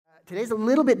Today's a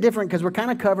little bit different because we're kind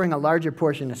of covering a larger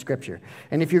portion of Scripture.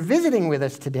 And if you're visiting with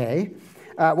us today,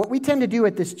 what we tend to do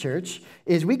at this church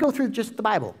is we go through just the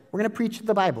Bible. We're going to preach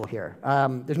the Bible here.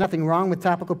 There's nothing wrong with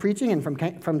topical preaching, and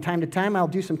from time to time I'll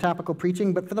do some topical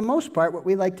preaching, but for the most part, what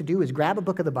we like to do is grab a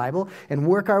book of the Bible and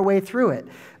work our way through it.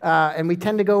 And we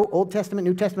tend to go Old Testament,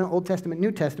 New Testament, Old Testament,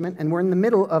 New Testament, and we're in the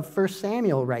middle of 1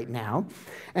 Samuel right now.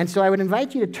 And so I would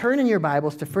invite you to turn in your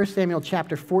Bibles to 1 Samuel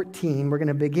chapter 14. We're going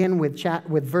to begin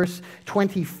with verse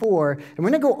 24, and we're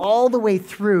going to go all the way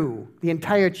through the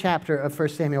entire chapter of 1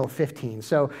 Samuel 15.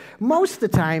 So most of the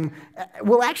time,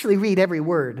 we'll actually read every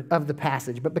word of the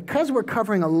passage, but because we're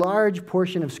covering a large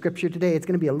portion of Scripture today, it's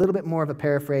going to be a little bit more of a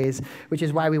paraphrase, which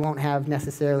is why we won't have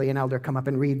necessarily an elder come up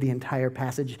and read the entire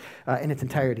passage in its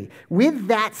entirety. With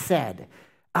that said,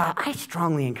 I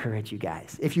strongly encourage you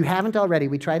guys, if you haven't already,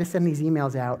 we try to send these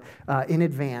emails out in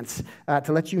advance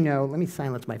to let you know. Let me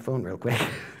silence my phone real quick.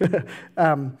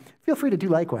 Feel free to do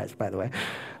likewise, by the way.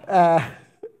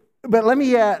 But let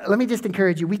me just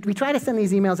encourage you. We try to send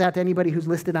these emails out to anybody who's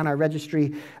listed on our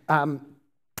registry, and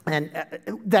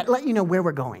that let you know where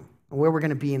we're going, where we're going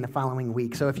to be in the following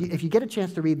week. So if you get a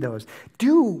chance to read those,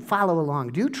 do follow along.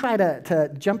 Do try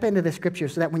to jump into the Scripture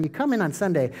so that when you come in on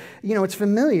Sunday, you know, it's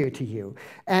familiar to you.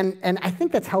 And I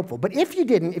think that's helpful. But if you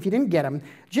didn't get them,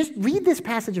 just read this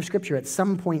passage of Scripture at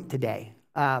some point today.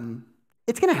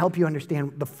 It's going to help you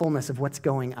understand the fullness of what's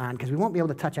going on, because we won't be able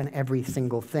to touch on every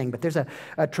single thing. But there's a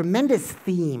tremendous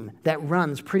theme that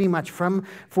runs pretty much from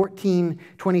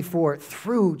 14:24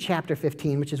 through chapter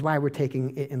 15, which is why we're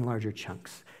taking it in larger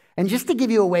chunks. And just to give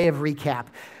you a way of recap,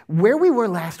 where we were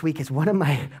last week is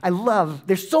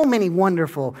there's so many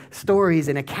wonderful stories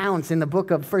and accounts in the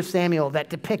book of 1 Samuel that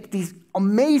depict these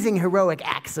amazing heroic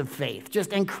acts of faith,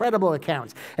 just incredible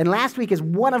accounts. And last week is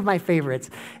one of my favorites.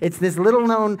 It's this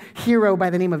little-known hero by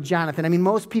the name of Jonathan. I mean,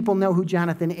 most people know who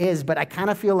Jonathan is, but I kind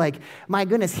of feel like, my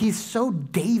goodness, he's so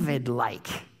David-like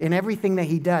in everything that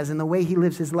he does and the way he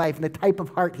lives his life and the type of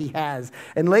heart he has.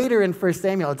 And later in 1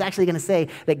 Samuel, it's actually going to say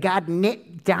that God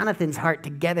knit Jonathan's heart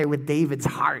together with David's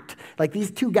heart. Like,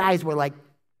 these two guys were like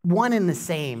one and the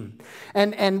same.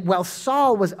 And while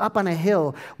Saul was up on a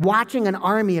hill watching an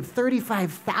army of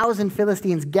 35,000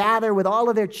 Philistines gather with all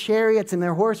of their chariots and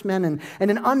their horsemen and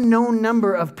an unknown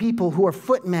number of people who are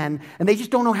footmen, and they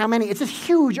just don't know how many. It's this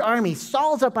huge army.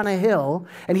 Saul's up on a hill,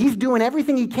 and he's doing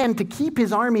everything he can to keep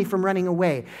his army from running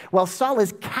away, while Saul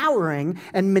is cowering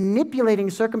and manipulating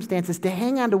circumstances to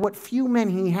hang on to what few men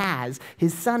he has.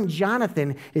 His son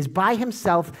Jonathan is by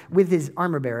himself with his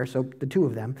armor bearer, so the two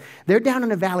of them. They're down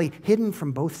in a valley, hidden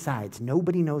from both sides.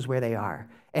 Nobody knows where they are.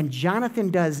 And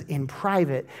Jonathan does in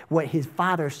private what his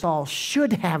father Saul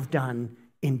should have done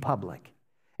in public.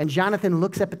 And Jonathan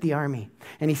looks up at the army,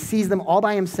 and he sees them all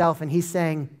by himself, and he's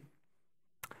saying,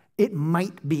 it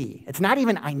might be. It's not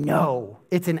even I know.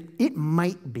 It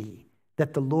might be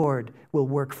that the Lord will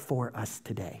work for us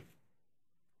today.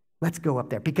 Let's go up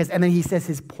there. And then he says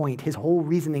his point, his whole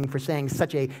reasoning for saying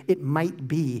such a it might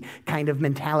be kind of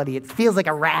mentality. It feels like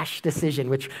a rash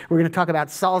decision, which we're going to talk about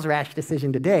Saul's rash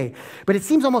decision today. But it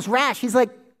seems almost rash. He's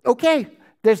like, okay,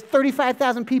 there's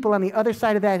 35,000 people on the other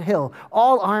side of that hill,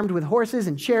 all armed with horses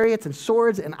and chariots and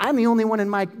swords, and I'm the only one in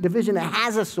my division that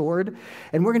has a sword,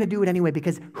 and we're going to do it anyway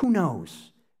because who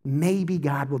knows? Maybe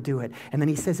God will do it. And then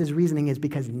he says his reasoning is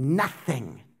because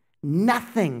nothing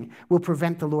will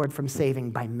prevent the Lord from saving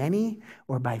by many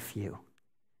or by few.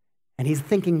 And he's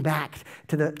thinking back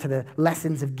to the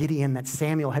lessons of Gideon that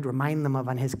Samuel had reminded them of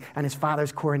on his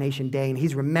father's coronation day. And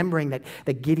he's remembering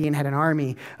that Gideon had an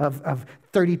army of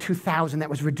 32,000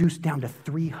 that was reduced down to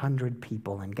 300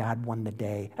 people. And God won the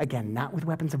day. Again, not with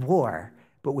weapons of war,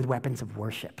 but with weapons of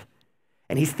worship.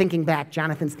 And he's thinking back,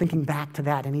 Jonathan's thinking back to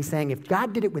that. And he's saying, if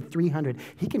God did it with 300,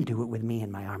 he can do it with me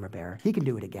and my armor bearer. He can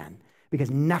do it again. Because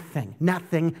nothing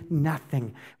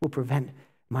will prevent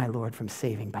my Lord from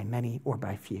saving by many or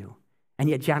by few. And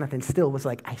yet Jonathan still was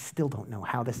like, I still don't know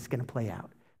how this is going to play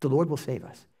out. The Lord will save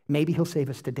us. Maybe he'll save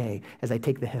us today as I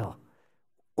take the hill.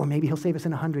 Or maybe he'll save us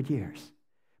in 100 years.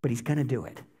 But he's going to do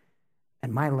it.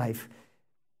 And my life,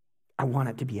 I want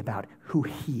it to be about who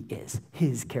he is,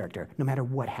 his character, no matter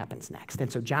what happens next.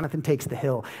 And so Jonathan takes the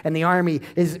hill, and the army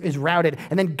is routed,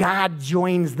 and then God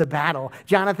joins the battle.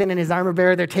 Jonathan and his armor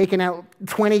bearer, they're taking out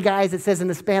 20 guys, it says, in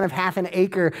the span of half an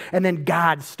acre, and then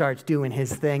God starts doing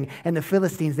his thing, and the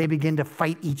Philistines, they begin to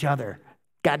fight each other.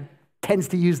 God tends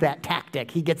to use that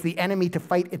tactic. He gets the enemy to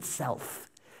fight itself.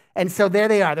 And so there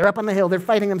they are. They're up on the hill. They're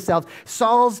fighting themselves.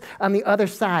 Saul's on the other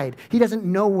side. He doesn't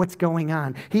know what's going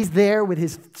on. He's there with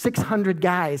his 600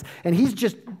 guys, and he's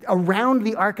just around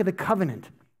the Ark of the Covenant.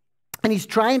 And he's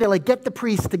trying to like get the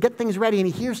priests to get things ready, and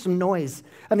he hears some noise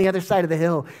on the other side of the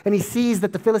hill. And he sees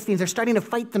that the Philistines are starting to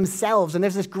fight themselves, and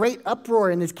there's this great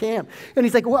uproar in this camp. And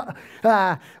he's like, what?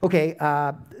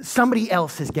 Somebody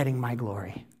else is getting my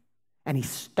glory. And he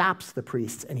stops the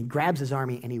priests, and he grabs his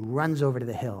army, and he runs over to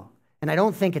the hill. And I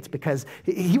don't think it's because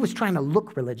he was trying to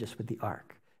look religious with the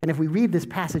ark. And if we read this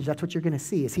passage, that's what you're going to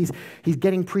see, is he's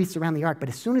getting priests around the ark. But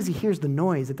as soon as he hears the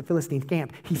noise at the Philistine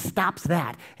camp, he stops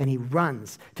that, and he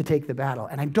runs to take the battle.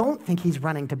 And I don't think he's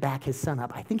running to back his son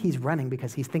up. I think he's running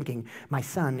because he's thinking, my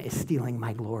son is stealing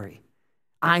my glory.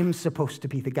 I'm supposed to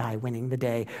be the guy winning the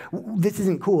day. This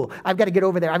isn't cool. I've got to get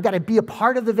over there. I've got to be a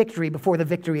part of the victory before the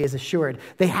victory is assured.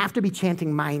 They have to be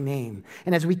chanting my name.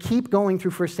 And as we keep going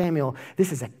through 1 Samuel,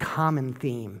 this is a common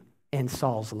theme in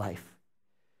Saul's life.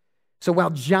 So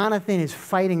while Jonathan is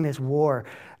fighting this war,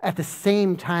 at the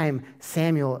same time,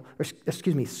 Saul,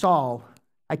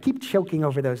 I keep choking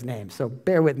over those names, so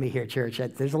bear with me here, church.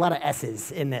 There's a lot of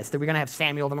S's in this. That we're going to have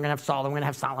Samuel, then we're going to have Saul, then we're going to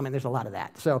have Solomon. There's a lot of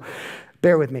that, so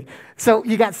bear with me. So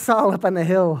you got Saul up on the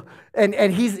hill, and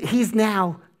he's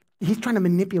trying to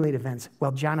manipulate events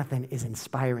while Jonathan is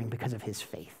inspiring because of his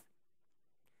faith.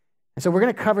 And so we're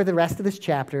going to cover the rest of this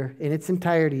chapter in its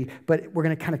entirety, but we're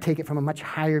going to kind of take it from a much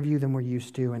higher view than we're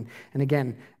used to. And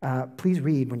again, please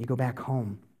read when you go back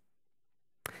home.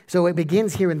 So it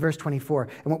begins here in verse 24,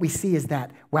 and what we see is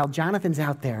that while Jonathan's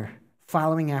out there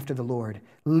following after the Lord,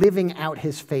 living out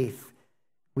his faith,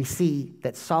 we see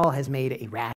that Saul has made a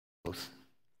rash oath.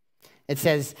 It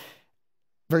says,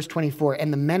 verse 24,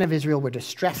 and the men of Israel were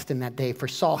distressed in that day, for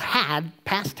Saul had,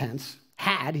 past tense,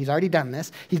 he's already done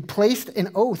this, he placed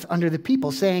an oath under the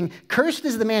people saying, cursed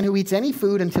is the man who eats any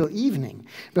food until evening,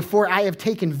 before I have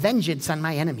taken vengeance on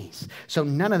my enemies. So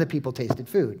none of the people tasted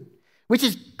food, which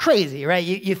is crazy, right?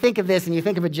 You think of this and you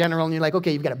think of a general and you're like,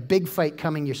 okay, you've got a big fight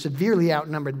coming, you're severely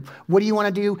outnumbered. What do you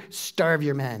want to do? Starve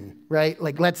your men, right?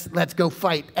 Like let's go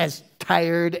fight as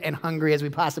tired and hungry as we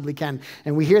possibly can.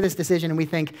 And we hear this decision and we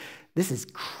think, this is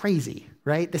crazy,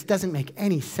 right? This doesn't make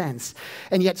any sense.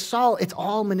 And yet Saul, it's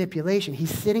all manipulation.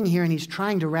 He's sitting here and he's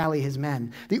trying to rally his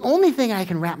men. The only thing I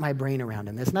can wrap my brain around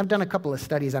in this, and I've done a couple of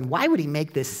studies on why would he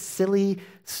make this silly,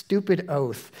 stupid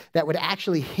oath that would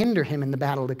actually hinder him in the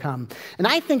battle to come. And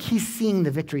I think he's seeing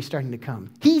the victory starting to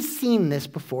come. He's seen this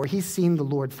before. He's seen the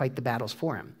Lord fight the battles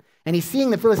for him. And he's seeing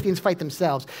the Philistines fight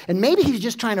themselves. And maybe he's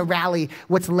just trying to rally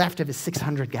what's left of his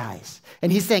 600 guys.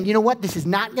 And he's saying, you know what? This is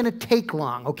not going to take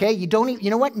long, okay? You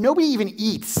know what? Nobody even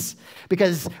eats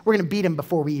because we're going to beat them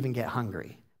before we even get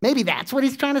hungry. Maybe that's what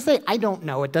he's trying to say. I don't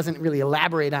know. It doesn't really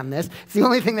elaborate on this. It's the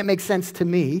only thing that makes sense to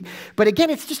me. But again,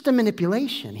 it's just a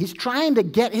manipulation. He's trying to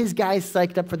get his guys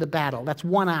psyched up for the battle. That's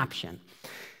one option.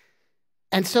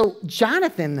 And so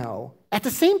Jonathan, though, at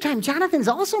the same time, Jonathan's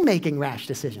also making rash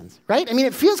decisions, right? I mean,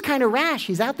 it feels kind of rash.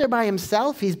 He's out there by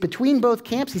himself. He's between both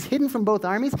camps. He's hidden from both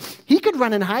armies. He could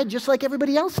run and hide just like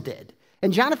everybody else did.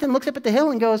 And Jonathan looks up at the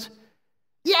hill and goes,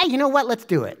 yeah, you know what? Let's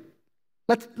do it.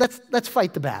 Let's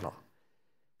fight the battle.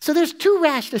 So there's two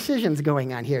rash decisions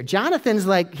going on here. Jonathan's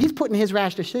like, he's putting his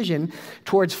rash decision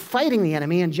towards fighting the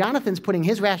enemy, and Jonathan's putting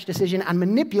his rash decision on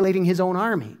manipulating his own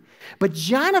army. But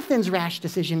Jonathan's rash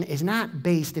decision is not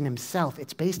based in himself.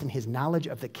 It's based in his knowledge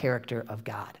of the character of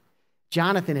God.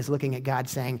 Jonathan is looking at God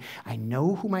saying, I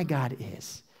know who my God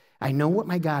is. I know what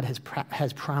my God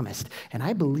has promised. And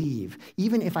I believe,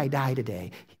 even if I die today,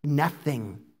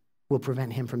 nothing will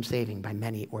prevent him from saving by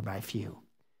many or by few.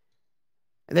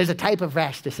 There's a type of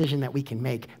rash decision that we can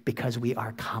make because we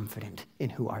are confident in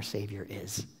who our Savior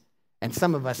is. And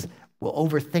some of us will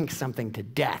overthink something to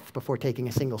death before taking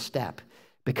a single step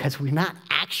because we're not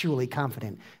actually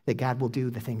confident that God will do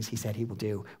the things he said he will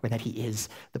do or that he is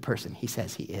the person he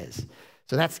says he is.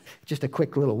 So that's just a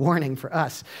quick little warning for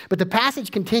us. But the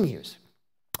passage continues.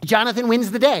 Jonathan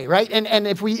wins the day, right? And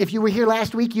if you were here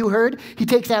last week, you heard he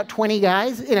takes out 20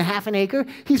 guys in a half an acre.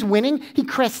 He's winning. He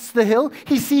crests the hill.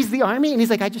 He sees the army, and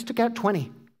he's like, I just took out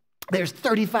 20. There's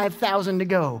 35,000 to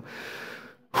go.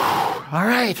 All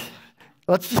right.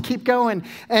 Let's just keep going.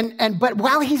 But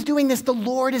while he's doing this, the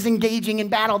Lord is engaging in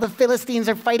battle. The Philistines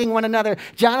are fighting one another.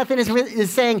 Jonathan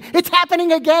is saying, it's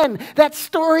happening again. That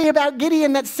story about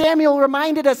Gideon that Samuel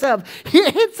reminded us of.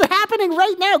 It's happening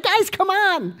right now. Guys, come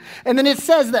on. And then it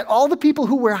says that all the people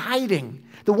who were hiding,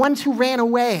 the ones who ran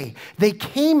away, they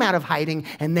came out of hiding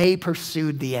and they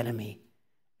pursued the enemy.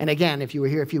 And again, if you were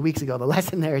here a few weeks ago, the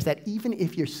lesson there is that even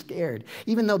if you're scared,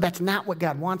 even though that's not what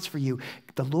God wants for you,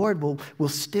 the Lord will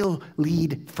still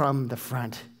lead from the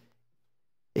front.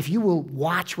 If you will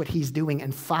watch what he's doing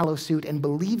and follow suit and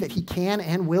believe that he can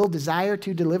and will desire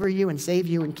to deliver you and save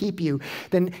you and keep you,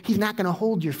 then he's not going to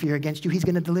hold your fear against you. He's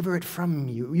going to deliver it from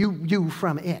you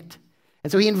from it.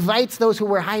 And so he invites those who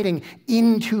were hiding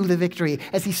into the victory,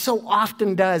 as he so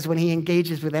often does when he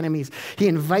engages with enemies. He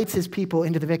invites his people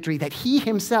into the victory that he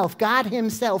himself, God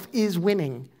himself, is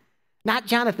winning. Not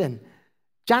Jonathan.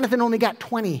 Jonathan only got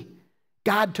 20.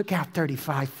 God took out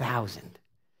 35,000.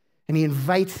 And he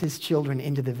invites his children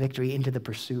into the victory, into the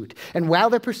pursuit. And while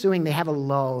they're pursuing, they have a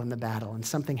lull in the battle, and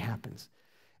something happens.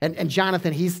 And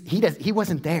Jonathan, he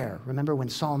wasn't there. Remember when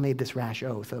Saul made this rash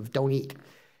oath of don't eat.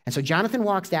 And so Jonathan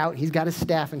walks out. He's got his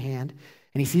staff in hand,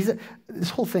 and he sees it. This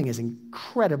whole thing is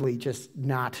incredibly just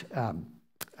not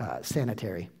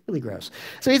sanitary, really gross.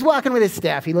 So he's walking with his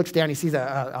staff. He looks down. He sees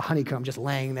a honeycomb just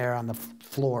laying there on the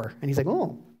floor, and he's like,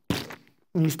 oh.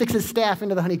 And he sticks his staff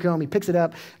into the honeycomb. He picks it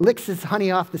up, licks his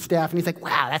honey off the staff, and he's like,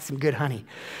 wow, that's some good honey.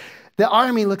 The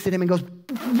army looks at him and goes,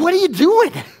 what are you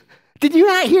doing? Did you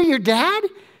not hear your dad?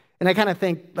 And I kind of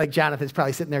think like Jonathan's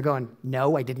probably sitting there going,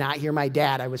 no, I did not hear my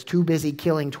dad. I was too busy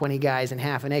killing 20 guys in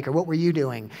half an acre. What were you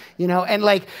doing? You know, and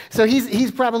like, so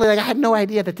he's probably like, I had no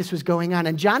idea that this was going on.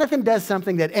 And Jonathan does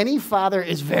something that any father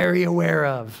is very aware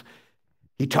of.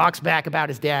 He talks back about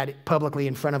his dad publicly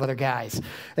in front of other guys.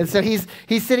 And so he's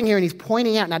sitting here and he's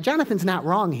pointing out. Now, Jonathan's not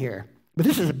wrong here, but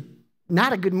this is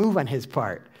not a good move on his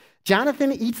part.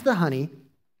 Jonathan eats the honey,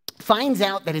 finds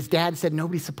out that his dad said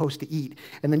nobody's supposed to eat.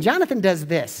 And then Jonathan does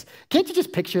this. Can't you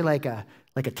just picture like a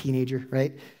teenager,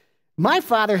 right? My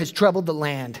father has troubled the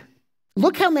land.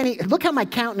 Look how my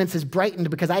countenance has brightened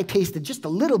because I tasted just a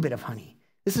little bit of honey.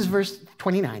 This is verse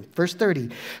 29, verse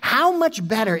 30. How much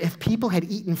better if people had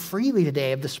eaten freely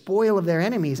today of the spoil of their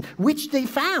enemies, which they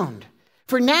found.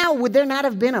 For now, would there not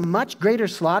have been a much greater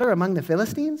slaughter among the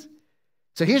Philistines?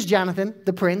 So here's Jonathan,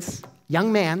 the prince,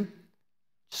 young man.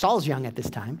 Saul's young at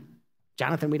this time.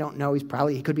 Jonathan, we don't know.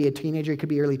 He could be a teenager. He could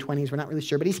be early 20s. We're not really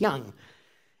sure, but he's young.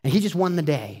 And he just won the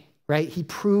day, right? He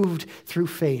proved through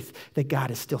faith that God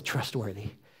is still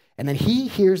trustworthy. And then he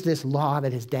hears this law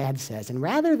that his dad says. And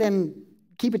rather than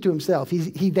keep it to himself,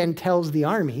 he then tells the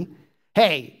army,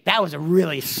 hey, that was a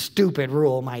really stupid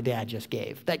rule my dad just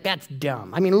gave. That's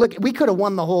dumb. I mean, look, we could have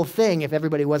won the whole thing if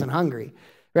everybody wasn't hungry,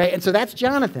 right? And so that's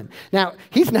Jonathan. Now,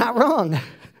 he's not wrong,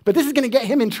 but this is going to get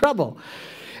him in trouble.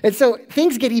 And so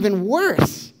things get even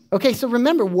worse. Okay, so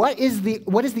remember, what is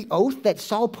the oath that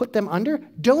Saul put them under?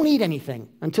 Don't eat anything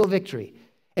until victory.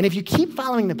 And if you keep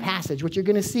following the passage, what you're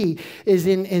going to see is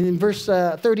in verse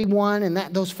 31 and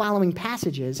those following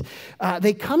passages,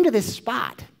 they come to this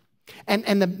spot.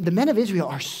 And the men of Israel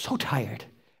are so tired,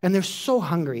 and they're so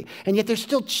hungry, and yet they're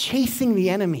still chasing the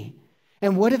enemy.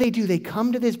 And what do? They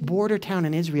come to this border town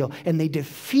in Israel, and they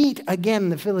defeat again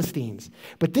the Philistines.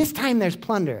 But this time there's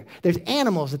plunder. There's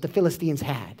animals that the Philistines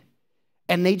had.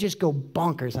 And they just go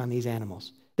bonkers on these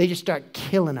animals. They just start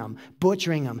killing them,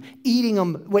 butchering them, eating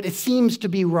them, what it seems to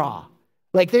be raw.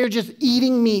 Like they're just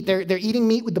eating meat. They're eating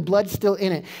meat with the blood still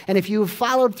in it. And if you've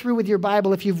followed through with your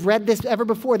Bible, if you've read this ever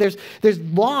before, there's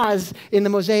laws in the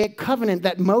Mosaic covenant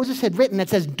that Moses had written that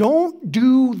says, don't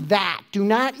do that. Do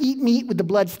not eat meat with the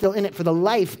blood still in it, for the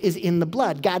life is in the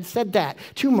blood. God said that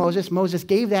to Moses. Moses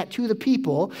gave that to the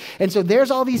people. And so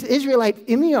there's all these Israelites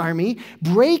in the army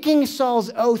breaking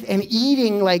Saul's oath and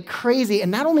eating like crazy.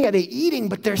 And not only are they eating,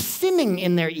 but they're sinning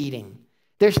in their eating.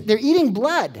 They're eating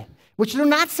blood, which they're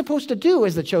not supposed to do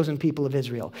as the chosen people of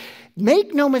Israel.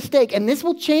 Make no mistake, and this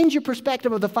will change your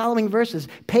perspective of the following verses.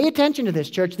 Pay attention to this,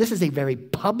 church. This is a very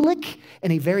public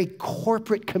and a very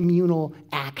corporate communal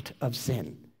act of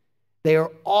sin. They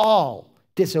are all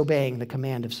disobeying the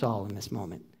command of Saul in this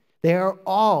moment. They are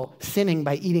all sinning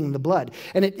by eating the blood.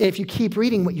 And if you keep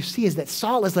reading, what you see is that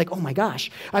Saul is like, oh my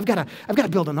gosh, I've got to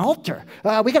build an altar.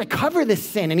 We got to cover this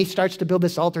sin. And he starts to build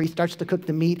this altar. He starts to cook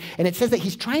the meat. And it says that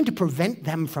he's trying to prevent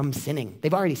them from sinning.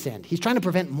 They've already sinned. He's trying to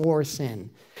prevent more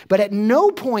sin. But at no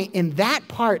point in that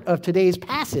part of today's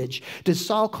passage does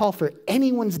Saul call for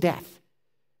anyone's death.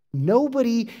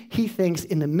 Nobody, he thinks,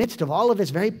 in the midst of all of this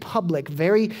very public,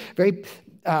 very, very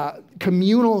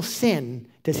communal sin,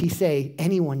 does he say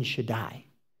anyone should die.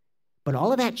 But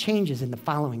all of that changes in the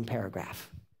following paragraph.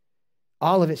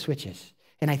 All of it switches.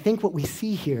 And I think what we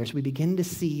see here is we begin to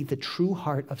see the true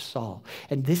heart of Saul.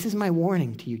 And this is my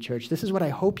warning to you, church. This is what I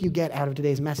hope you get out of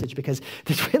today's message, because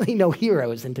there's really no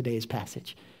heroes in today's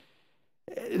passage.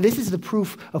 This is the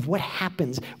proof of what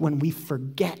happens when we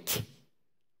forget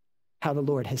how the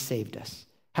Lord has saved us,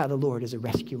 how the Lord is a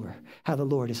rescuer, how the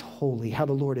Lord is holy, how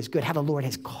the Lord is good, how the Lord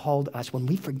has called us. When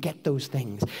we forget those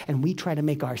things and we try to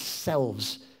make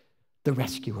ourselves the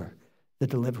rescuer, the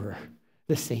deliverer,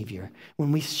 the savior,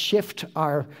 when we shift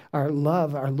our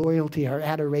love, our loyalty, our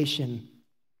adoration,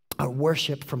 our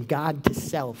worship from God to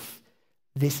self,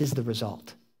 this is the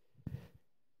result.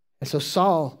 And so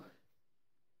Saul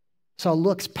Saul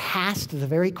looks past the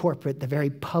very corporate, the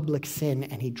very public sin,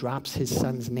 and he drops his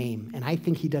son's name. And I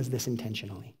think he does this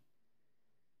intentionally.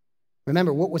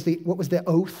 Remember, what was the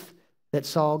oath that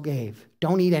Saul gave?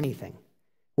 Don't eat anything.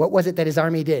 What was it that his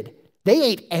army did? They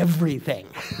ate everything.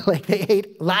 Like they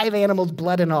ate live animals,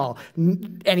 blood and all.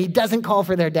 And he doesn't call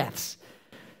for their deaths.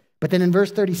 But then in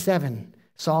verse 37,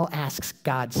 Saul asks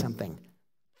God something.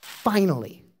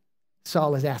 Finally,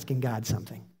 Saul is asking God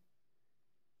something.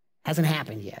 Hasn't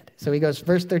happened yet. So he goes,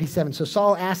 verse 37. So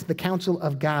Saul asked the counsel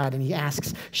of God, and he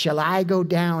asks, shall I go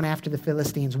down after the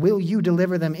Philistines? Will you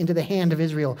deliver them into the hand of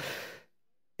Israel?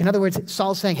 In other words,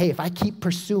 Saul's saying, hey, if I keep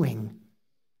pursuing,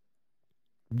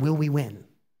 will we win?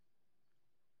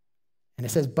 And it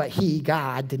says, but he,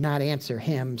 God, did not answer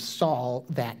him, Saul,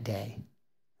 that day.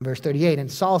 Verse 38,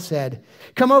 and Saul said,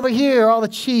 come over here, all the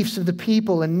chiefs of the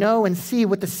people, and know and see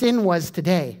what the sin was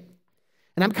today.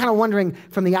 And I'm kind of wondering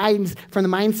from the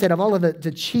mindset of all of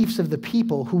the chiefs of the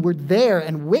people who were there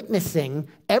and witnessing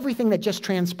everything that just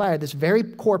transpired, this very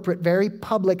corporate, very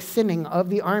public sinning of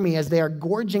the army as they are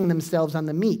gorging themselves on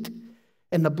the meat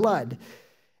and the blood,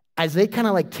 as they kind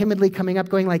of like timidly coming up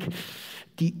going like,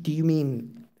 do you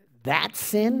mean that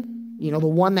sin? You know, the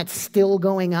one that's still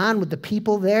going on with the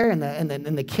people there and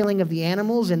the killing of the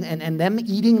animals and them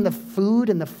eating the food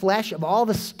and the flesh of all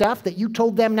the stuff that you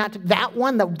told them not to, that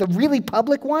one, the really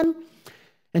public one?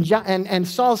 And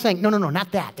Saul's saying, no,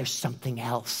 not that. There's something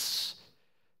else.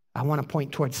 I want to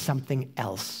point towards something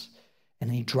else. And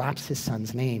then he drops his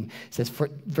son's name. It says,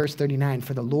 verse 39, for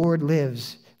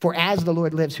as the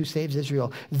Lord lives who saves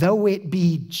Israel, though it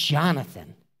be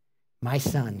Jonathan, my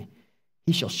son,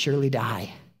 he shall surely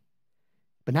die.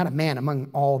 But not a man among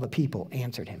all the people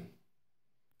answered him.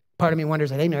 Part of me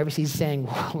wonders, I think nervous. He's saying,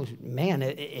 well, man,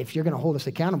 if you're going to hold us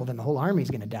accountable, then the whole army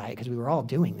is going to die because we were all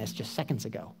doing this just seconds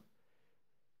ago.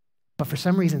 But for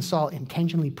some reason, Saul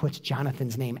intentionally puts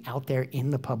Jonathan's name out there in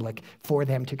the public for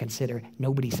them to consider.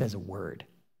 Nobody says a word.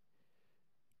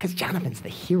 Because Jonathan's the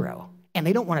hero, and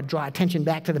they don't want to draw attention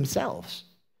back to themselves.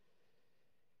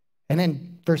 And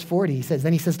then verse 40, he says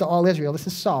to all Israel, this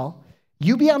is Saul,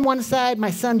 you be on one side,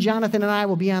 my son Jonathan and I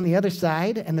will be on the other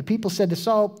side. And the people said to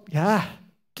Saul,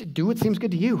 do what seems good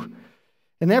to you.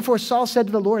 And therefore Saul said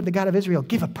to the Lord, the God of Israel,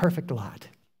 give a perfect lot.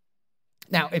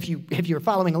 Now, if you're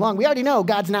following along, we already know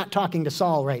God's not talking to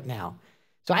Saul right now.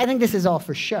 So I think this is all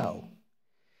for show.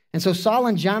 And so Saul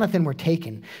and Jonathan were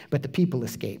taken, but the people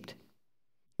escaped.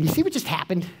 You see what just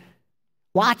happened?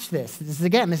 Watch this. This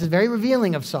is very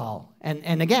revealing of Saul.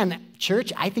 And again,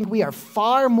 church, I think we are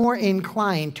far more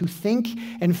inclined to think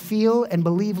and feel and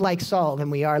believe like Saul than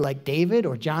we are like David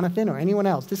or Jonathan or anyone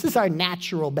else. This is our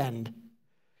natural bend.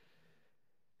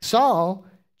 Saul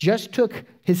just took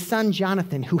his son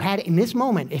Jonathan, who had in this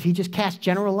moment, if he just cast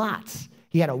general lots,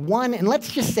 he had a 1, and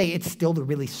let's just say it's still the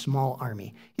really small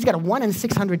army. He's got a 1 in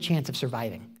 600 chance of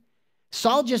surviving.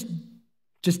 Saul just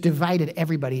divided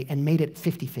everybody and made it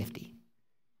 50-50.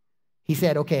 He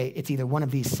said, okay, it's either one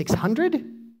of these 600.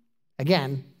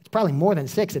 Again, it's probably more than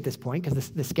 6 at this point because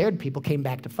the scared people came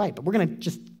back to fight, but we're going to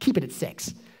just keep it at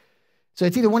 6. So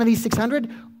it's either one of these 600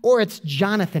 or it's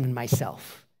Jonathan and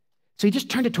myself. So he just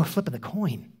turned it to a flip of the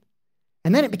coin.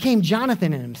 And then it became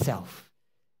Jonathan and himself.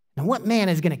 Now, what man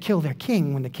is going to kill their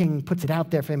king when the king puts it out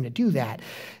there for him to do that?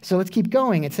 So let's keep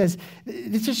going. It says,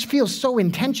 this just feels so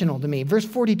intentional to me. Verse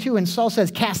 42, and Saul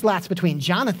says, cast lots between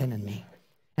Jonathan and me.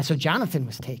 And so Jonathan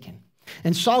was taken.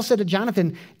 And Saul said to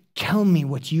Jonathan, tell me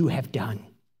what you have done.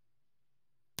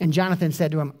 And Jonathan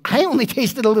said to him, I only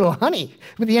tasted a little honey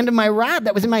with the end of my rod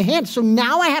that was in my hand. So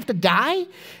now I have to die?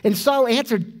 And Saul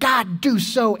answered, God, do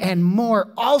so and more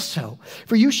also,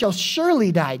 for you shall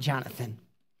surely die, Jonathan.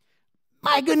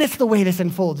 My goodness, the way this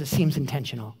unfolds, it seems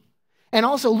intentional. And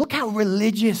also, look how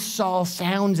religious Saul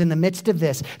sounds in the midst of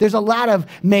this. There's a lot of,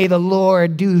 may the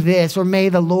Lord do this, or may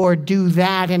the Lord do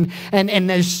that, and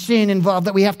there's sin involved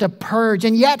that we have to purge.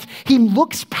 And yet, he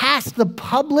looks past the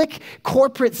public,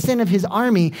 corporate sin of his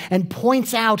army and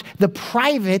points out the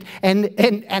private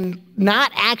and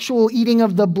not actual eating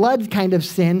of the blood kind of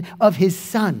sin of his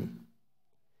son.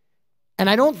 And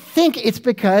I don't think it's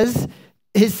because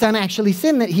his son actually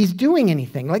sinned that he's doing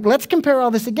anything. Like, let's compare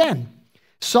all this again.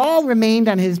 Saul remained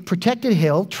on his protected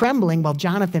hill, trembling, while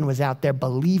Jonathan was out there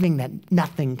believing that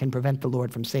nothing can prevent the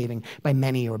Lord from saving by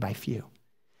many or by few.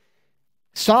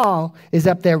 Saul is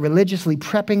up there religiously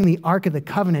prepping the Ark of the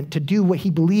Covenant to do what he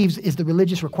believes is the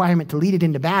religious requirement to lead it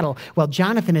into battle, while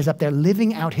Jonathan is up there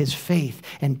living out his faith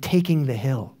and taking the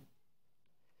hill.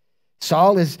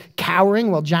 Saul is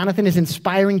cowering while Jonathan is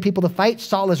inspiring people to fight.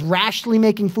 Saul is rashly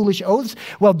making foolish oaths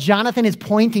while Jonathan is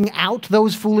pointing out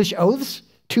those foolish oaths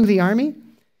to the army.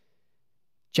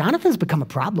 Jonathan's become a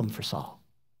problem for Saul.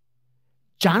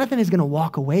 Jonathan is going to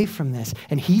walk away from this,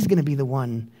 and he's going to be the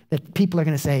one that people are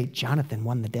going to say, Jonathan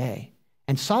won the day.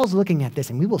 And Saul's looking at this,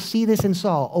 and we will see this in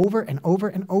Saul over and over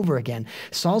and over again.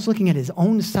 Saul's looking at his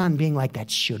own son being like,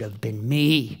 that should have been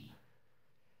me.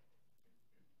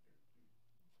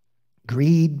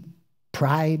 Greed,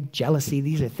 pride, jealousy,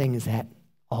 these are things that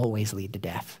always lead to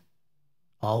death.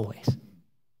 Always.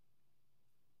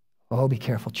 Oh, be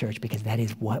careful, church, because that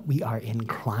is what we are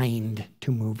inclined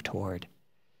to move toward.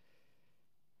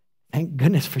 Thank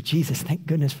goodness for Jesus. Thank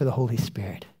goodness for the Holy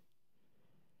Spirit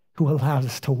who allows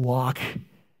us to walk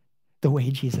the way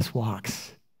Jesus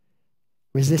walks.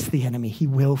 Resist the enemy. He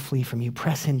will flee from you.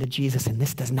 Press into Jesus, and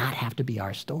this does not have to be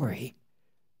our story.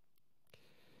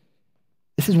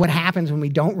 This is what happens when we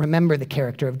don't remember the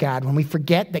character of God. When we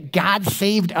forget that God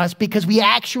saved us because we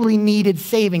actually needed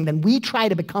saving, then we try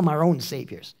to become our own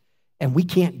saviors. And we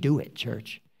can't do it,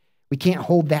 church. We can't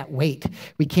hold that weight.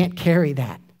 We can't carry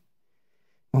that.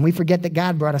 When we forget that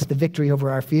God brought us the victory over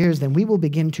our fears, then we will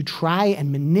begin to try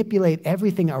and manipulate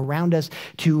everything around us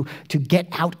to get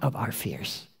out of our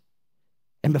fears.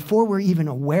 And before we're even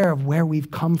aware of where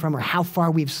we've come from or how far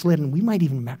we've slidden, we might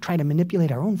even try to manipulate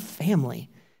our own family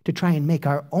to try and make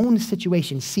our own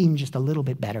situation seem just a little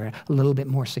bit better, a little bit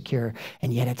more secure,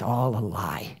 and yet it's all a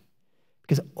lie.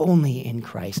 Because only in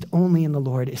Christ, only in the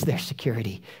Lord is there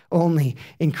security. Only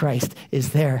in Christ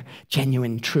is there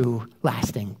genuine, true,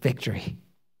 lasting victory.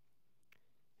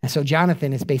 And so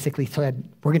Jonathan is basically said,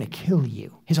 we're going to kill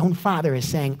you. His own father is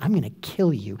saying, I'm going to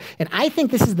kill you. And I think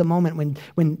this is the moment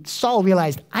when Saul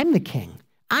realized, I'm the king.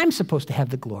 I'm supposed to have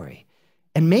the glory.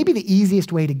 And maybe the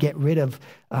easiest way to get rid of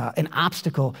an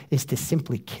obstacle is to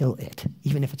simply kill it,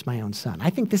 even if it's my own son.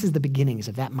 I think this is the beginnings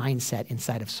of that mindset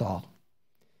inside of Saul.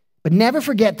 But never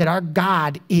forget that our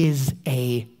God is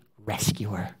a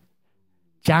rescuer.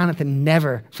 Jonathan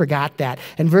never forgot that.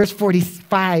 In verse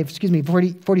 45,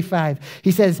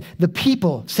 he says, the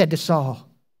people said to Saul,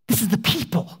 this is the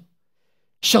people.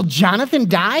 Shall Jonathan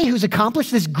die who's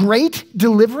accomplished this great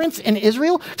deliverance in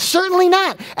Israel? Certainly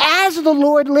not. As the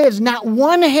Lord lives, not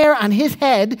one hair on his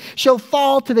head shall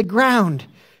fall to the ground.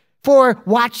 For,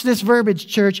 watch this verbiage,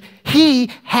 church, he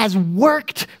has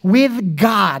worked with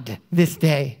God this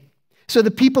day. So the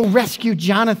people rescued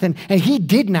Jonathan, and he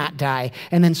did not die.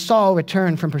 And then Saul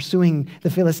returned from pursuing the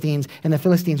Philistines, and the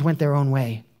Philistines went their own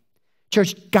way.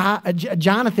 Church,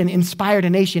 Jonathan inspired a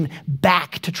nation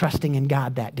back to trusting in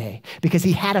God that day because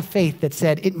he had a faith that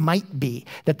said it might be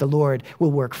that the Lord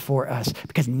will work for us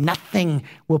because nothing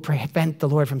will prevent the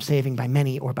Lord from saving by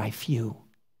many or by few.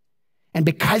 And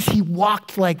because he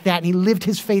walked like that and he lived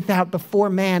his faith out before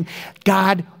man,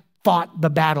 God fought the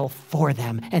battle for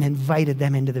them and invited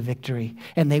them into the victory.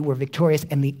 And they were victorious.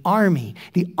 And the army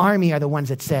are the ones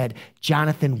that said,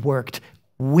 Jonathan worked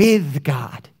with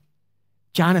God.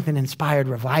 Jonathan inspired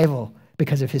revival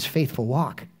because of his faithful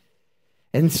walk.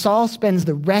 And Saul spends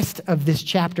the rest of this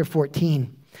chapter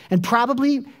 14 and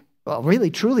probably, well, really,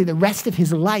 truly the rest of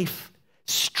his life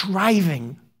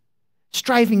striving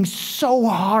so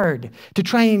hard to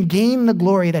try and gain the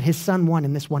glory that his son won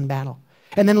in this one battle.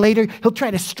 And then later, he'll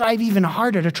try to strive even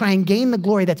harder to try and gain the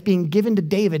glory that's being given to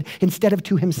David instead of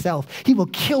to himself. He will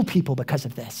kill people because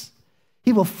of this.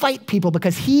 He will fight people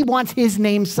because he wants his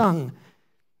name sung.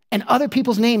 And other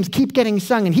people's names keep getting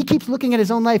sung, and he keeps looking at his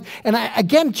own life. And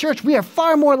again, church, we are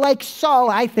far more like Saul,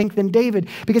 I think, than David,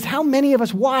 because how many of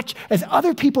us watch as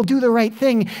other people do the right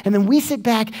thing, and then we sit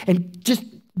back and just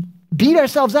beat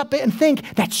ourselves up and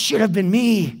think, that should have been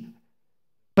me,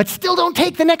 but still don't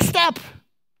take the next step.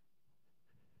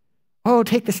 Oh,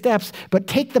 take the steps, but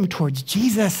take them towards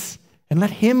Jesus and let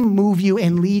him move you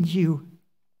and lead you.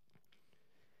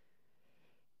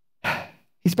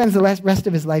 He spends the rest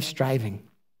of his life striving.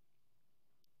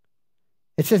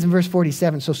 It says in verse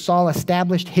 47, so Saul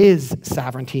established his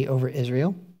sovereignty over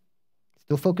Israel,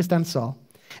 still focused on Saul,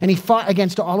 and he fought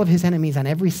against all of his enemies on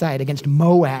every side, against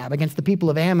Moab, against the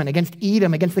people of Ammon, against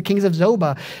Edom, against the kings of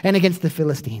Zobah, and against the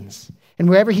Philistines. And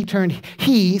wherever he turned,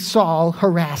 he, Saul,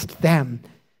 harassed them.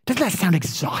 Doesn't that sound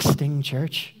exhausting,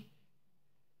 church?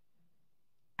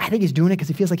 I think he's doing it because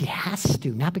he feels like he has to,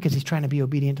 not because he's trying to be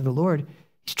obedient to the Lord.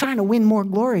 He's trying to win more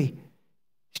glory.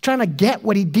 He's trying to get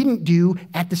what he didn't do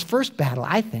at this first battle,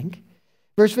 I think.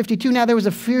 Verse 52, now there was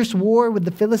a fierce war with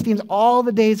the Philistines all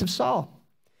the days of Saul.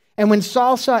 And when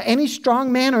Saul saw any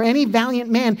strong man or any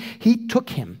valiant man, he took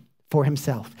him for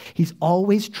himself. He's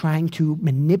always trying to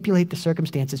manipulate the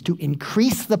circumstances to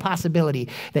increase the possibility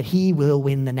that he will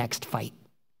win the next fight.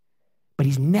 But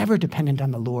he's never dependent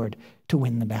on the Lord to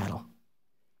win the battle.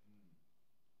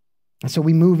 And so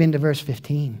we move into verse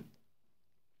 15.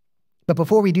 But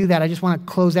before we do that, I just want to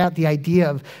close out the idea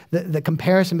of the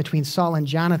comparison between Saul and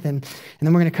Jonathan. And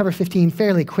then we're going to cover 15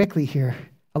 fairly quickly here.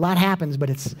 A lot happens, but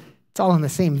it's all in the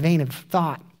same vein of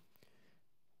thought.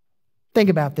 Think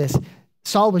about this.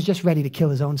 Saul was just ready to kill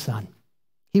his own son.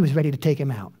 He was ready to take him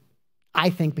out. I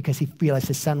think because he realized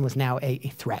his son was now a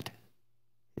threat.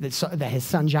 That his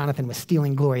son Jonathan was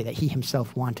stealing glory that he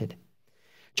himself wanted.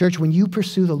 Church, when you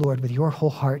pursue the Lord with your whole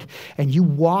heart and you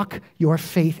walk your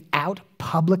faith out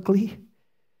publicly,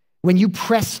 when you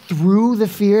press through the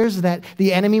fears that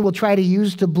the enemy will try to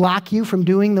use to block you from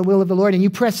doing the will of the Lord, and you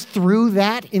press through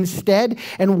that instead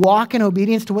and walk in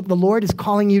obedience to what the Lord is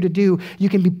calling you to do, you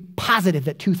can be positive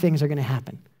that two things are going to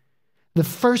happen. The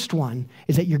first one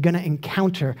is that you're going to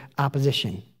encounter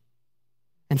opposition.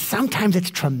 And sometimes it's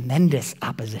tremendous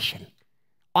opposition.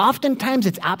 Oftentimes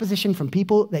it's opposition from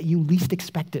people that you least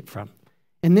expect it from.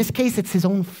 In this case, it's his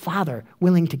own father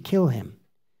willing to kill him.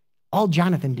 All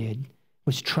Jonathan did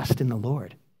was trust in the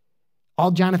Lord.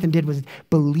 All Jonathan did was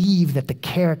believe that the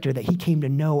character that he came to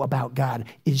know about God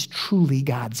is truly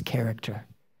God's character.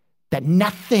 That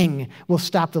nothing will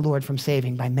stop the Lord from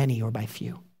saving by many or by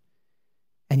few.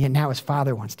 And yet now his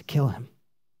father wants to kill him.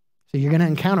 So you're going to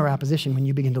encounter opposition when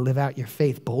you begin to live out your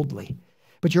faith boldly.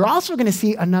 But you're also going to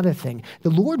see another thing.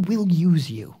 The Lord will use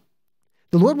you.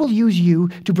 The Lord will use you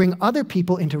to bring other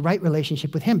people into right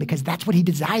relationship with him because that's what he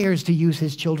desires to use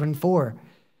his children for.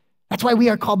 That's why we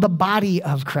are called the body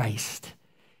of Christ.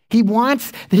 He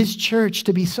wants his church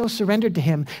to be so surrendered to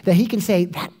him that he can say,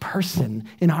 that person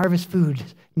in Harvest Food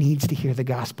needs to hear the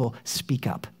gospel. Speak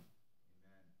up.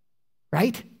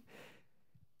 Right?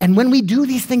 And when we do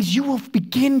these things, you will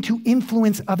begin to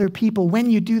influence other people. When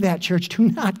you do that, church, do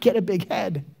not get a big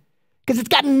head because it's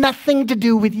got nothing to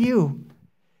do with you.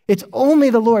 It's only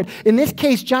the Lord. In this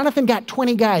case, Jonathan got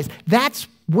 20 guys. That's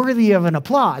worthy of an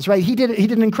applause, right? He did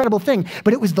an incredible thing,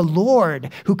 but it was the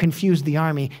Lord who confused the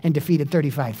army and defeated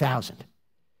 35,000.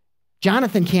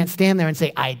 Jonathan can't stand there and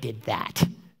say, I did that.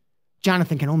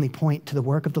 Jonathan can only point to the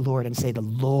work of the Lord and say, the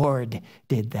Lord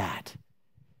did that.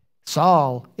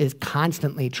 Saul is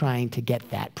constantly trying to get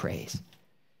that praise.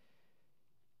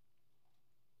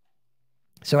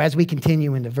 So as we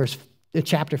continue into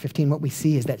chapter 15, what we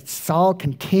see is that Saul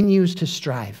continues to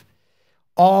strive.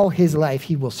 All his life,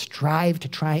 he will strive to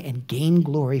try and gain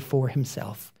glory for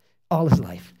himself. All his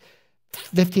life.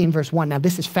 15 verse 1. Now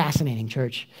this is fascinating,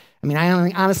 church. I mean,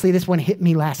 honestly, this one hit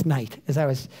me last night as I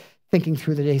was thinking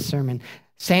through the day's sermon.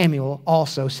 Samuel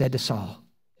also said to Saul,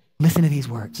 listen to these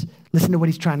words. Listen to what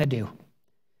he's trying to do.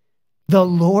 The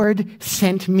Lord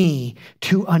sent me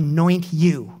to anoint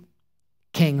you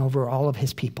king over all of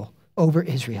his people, over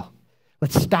Israel.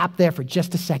 Let's stop there for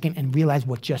just a second and realize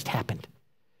what just happened.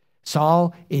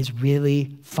 Saul is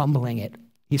really fumbling it.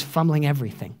 He's fumbling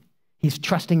everything. He's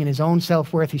trusting in his own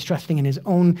self-worth. He's trusting in his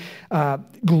own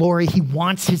glory. He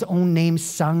wants his own name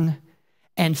sung.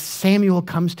 And Samuel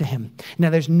comes to him. Now,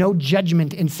 there's no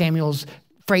judgment in Samuel's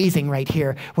phrasing right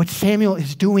here. What Samuel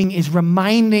is doing is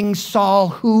reminding Saul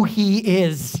who he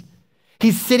is.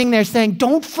 He's sitting there saying,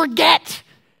 don't forget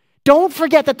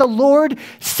that the Lord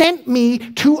sent me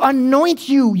to anoint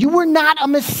you. You were not a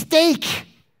mistake.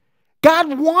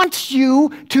 God wants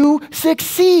you to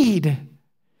succeed.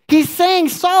 He's saying,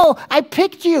 Saul, I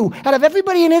picked you out of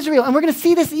everybody in Israel. And we're going to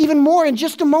see this even more in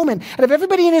just a moment. Out of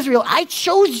everybody in Israel, I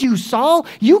chose you, Saul.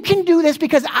 You can do this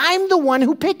because I'm the one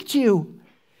who picked you.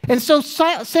 And so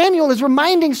Samuel is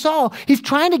reminding Saul, he's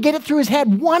trying to get it through his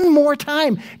head one more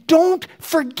time. Don't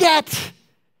forget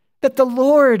that the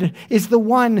Lord is the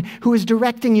one who is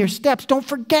directing your steps. Don't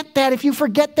forget that. If you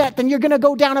forget that, then you're going to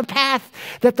go down a path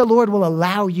that the Lord will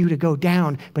allow you to go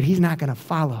down, but he's not going to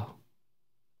follow.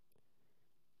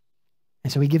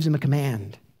 And so he gives him a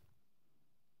command.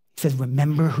 He says,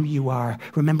 remember who you are.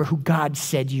 Remember who God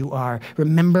said you are.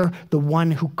 Remember the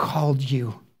one who called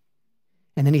you.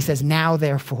 And then he says, now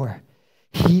therefore,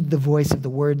 heed the voice of the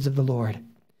words of the Lord.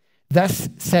 Thus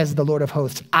says the Lord of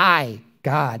hosts, I,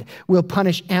 God, will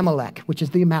punish Amalek, which is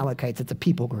the Amalekites, it's a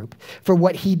people group, for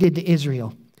what he did to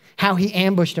Israel, how he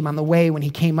ambushed him on the way when he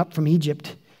came up from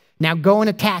Egypt. Now go and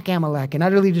attack Amalek and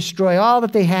utterly destroy all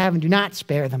that they have and do not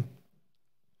spare them.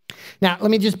 Now, let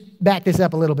me just back this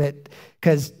up a little bit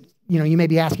because, you may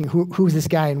be asking, who's this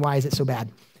guy and why is it so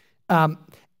bad?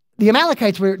 The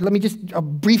Amalekites were, let me just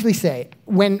briefly say,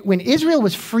 when Israel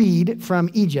was freed from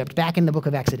Egypt back in the book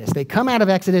of Exodus, they come out of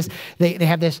Exodus, they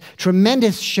have this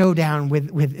tremendous showdown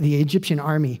with the Egyptian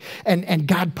army, and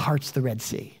God parts the Red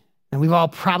Sea. And we've all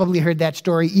probably heard that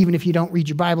story, even if you don't read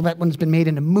your Bible. That one's been made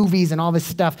into movies and all this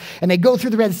stuff. And they go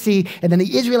through the Red Sea, and then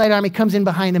the Israelite army comes in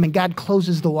behind them, and God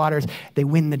closes the waters. They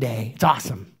win the day. It's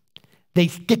awesome. They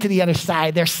get to the other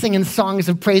side. They're singing songs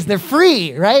of praise. They're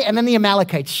free, right? And then the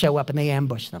Amalekites show up and they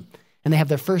ambush them. And they have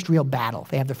their first real battle.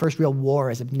 They have their first real war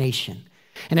as a nation.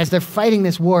 And as they're fighting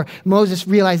this war, Moses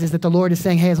realizes that the Lord is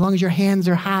saying, hey, as long as your hands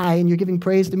are high and you're giving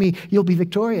praise to me, you'll be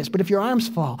victorious. But if your arms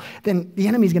fall, then the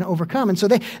enemy's going to overcome. And so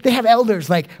they have elders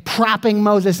like propping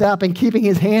Moses up and keeping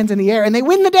his hands in the air, and they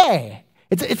win the day.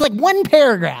 It's like one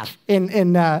paragraph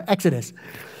in Exodus.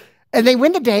 And they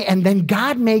win the day, and then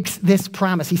God makes this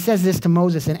promise. He says this to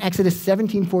Moses in Exodus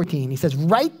 17:14. He says,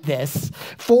 write this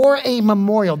for a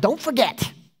memorial. Don't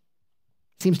forget.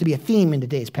 Seems to be a theme in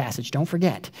today's passage. Don't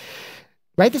forget.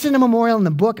 Write this in a memorial in the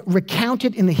book, recount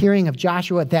it in the hearing of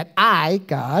Joshua, that I,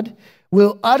 God,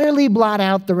 will utterly blot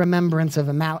out the remembrance of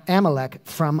Amalek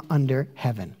from under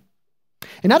heaven.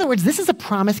 In other words, this is a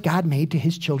promise God made to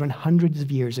his children hundreds of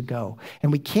years ago.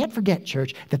 And we can't forget,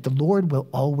 church, that the Lord will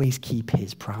always keep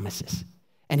his promises.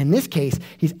 And in this case,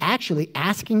 he's actually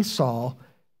asking Saul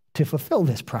to fulfill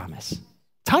this promise.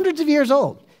 It's hundreds of years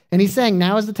old. And he's saying,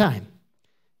 now is the time.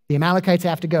 The Amalekites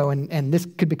have to go, and this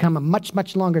could become a much,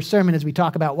 much longer sermon as we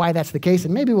talk about why that's the case,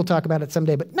 and maybe we'll talk about it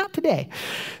someday, but not today.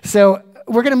 So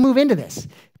we're going to move into this,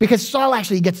 because Saul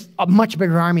actually gets a much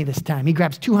bigger army this time. He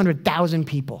grabs 200,000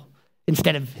 people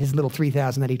instead of his little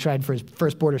 3,000 that he tried for his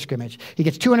first border scrimmage. He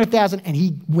gets 200,000, and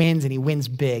he wins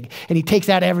big, and he takes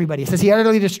out everybody. It says he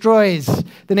utterly destroys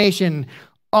the nation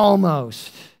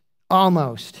almost.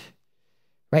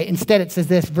 Right? Instead, it says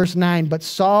this, verse 9, but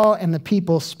Saul and the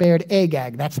people spared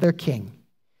Agag, that's their king,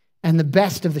 and the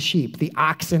best of the sheep, the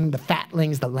oxen, the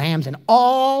fatlings, the lambs, and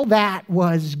all that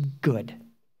was good.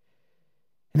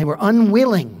 And they were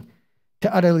unwilling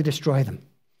to utterly destroy them.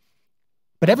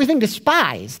 But everything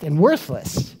despised and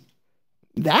worthless,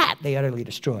 that they utterly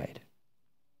destroyed.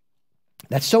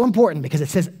 That's so important because it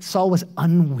says Saul was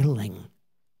unwilling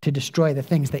to destroy the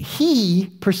things that he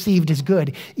perceived as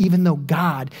good, even though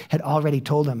God had already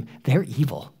told him they're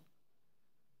evil.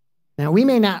 Now, we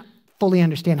may not fully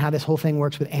understand how this whole thing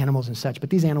works with animals and such,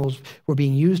 but these animals were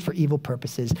being used for evil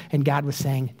purposes, and God was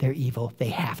saying they're evil. They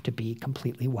have to be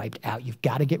completely wiped out. You've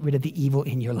got to get rid of the evil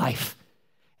in your life.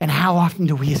 And how often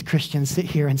do we as Christians sit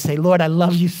here and say, Lord, I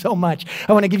love you so much.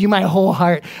 I want to give you my whole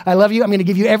heart. I love you. I'm going to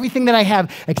give you everything that I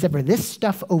have, except for this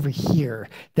stuff over here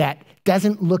that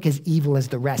doesn't look as evil as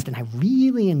the rest. And I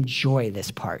really enjoy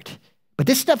this part. But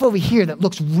this stuff over here that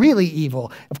looks really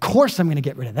evil, of course I'm going to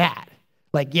get rid of that.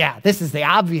 Like, yeah, this is the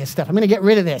obvious stuff. I'm going to get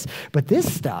rid of this. But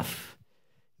this stuff,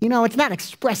 you know, it's not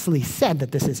expressly said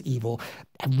that this is evil.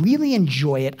 I really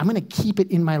enjoy it. I'm going to keep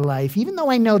it in my life, even though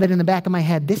I know that in the back of my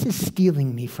head, this is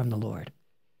stealing me from the Lord.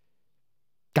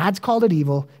 God's called it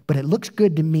evil, but it looks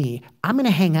good to me. I'm going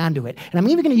to hang on to it. And I'm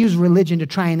even going to use religion to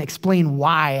try and explain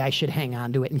why I should hang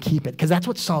on to it and keep it, because that's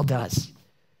what Saul does.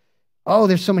 Oh,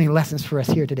 there's so many lessons for us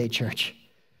here today, church.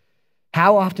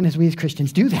 How often as we as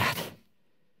Christians do that?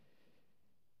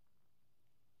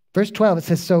 Verse 12, it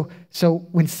says, so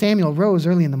when Samuel rose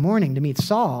early in the morning to meet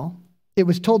Saul, it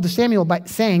was told to Samuel by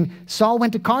saying, Saul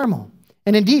went to Carmel.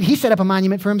 And indeed, he set up a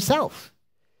monument for himself.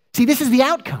 See, this is the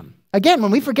outcome. Again,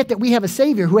 when we forget that we have a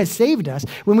Savior who has saved us,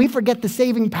 when we forget the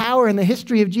saving power and the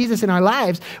history of Jesus in our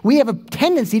lives, we have a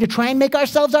tendency to try and make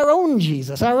ourselves our own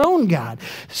Jesus, our own God.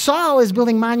 Saul is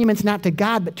building monuments not to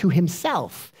God, but to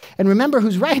himself. And remember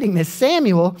who's writing this,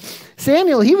 Samuel.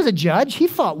 Samuel, he was a judge. He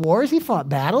fought wars. He fought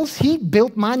battles. He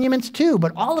built monuments too,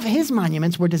 but all of his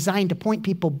monuments were designed to point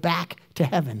people back to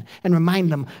heaven and remind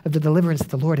them of the deliverance that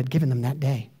the Lord had given them that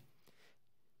day.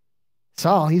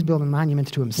 Saul, he's building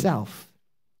monuments to himself,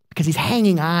 because he's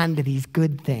hanging on to these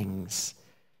good things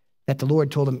that the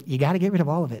Lord told him, you got to get rid of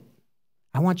all of it.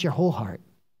 I want your whole heart.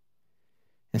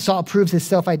 And Saul proves his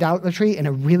self-idolatry in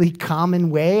a really common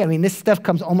way. I mean, this stuff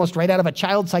comes almost right out of a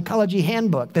child psychology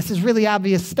handbook. This is really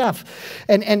obvious stuff.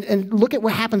 And look at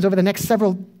what happens over the next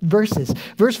several verses.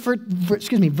 Verse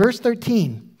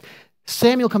 13.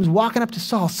 Samuel comes walking up to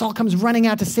Saul. Saul comes running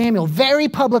out to Samuel very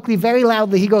publicly, very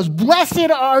loudly. He goes, blessed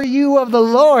are you of the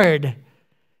Lord.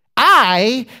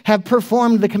 I have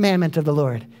performed the commandment of the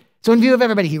Lord. So in view of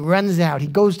everybody, he runs out. He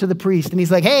goes to the priest and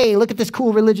he's like, hey, look at this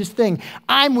cool religious thing.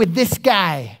 I'm with this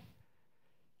guy.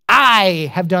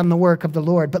 I have done the work of the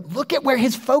Lord. But look at where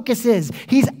his focus is.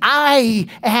 I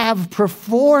have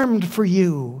performed for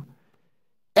you.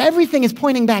 Everything is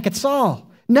pointing back at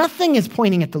Saul. Nothing is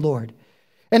pointing at the Lord.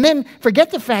 And then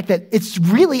forget the fact that it's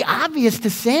really obvious to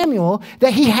Samuel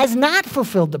that he has not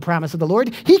fulfilled the promise of the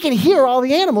Lord. He can hear all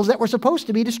the animals that were supposed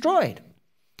to be destroyed.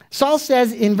 Saul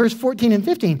says in verse 14 and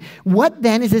 15, what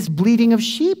then is this bleating of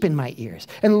sheep in my ears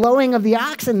and lowing of the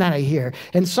oxen that I hear?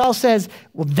 And Saul says,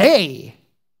 well, they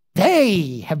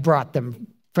have brought them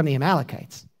from the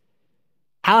Amalekites.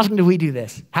 How often do we do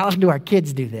this? How often do our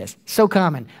kids do this? So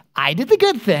common. I did the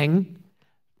good thing.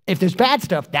 If there's bad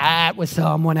stuff, that was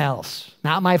someone else.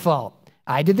 Not my fault.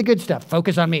 I did the good stuff.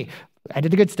 Focus on me. I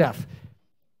did the good stuff.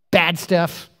 Bad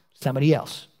stuff, somebody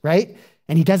else, right?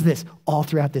 And he does this all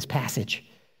throughout this passage.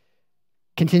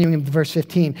 Continuing in verse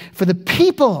 15. For the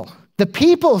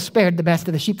people spared the best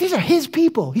of the sheep. These are his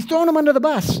people. He's throwing them under the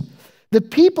bus. The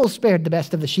people spared the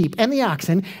best of the sheep and the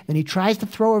oxen. And he tries to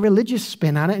throw a religious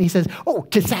spin on it. And he says,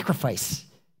 to sacrifice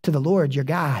to the Lord your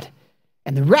God.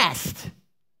 And the rest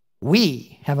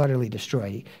we have utterly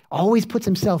destroyed. He always puts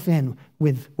himself in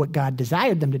with what God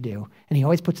desired them to do. And he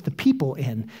always puts the people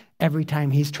in every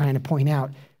time he's trying to point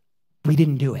out, we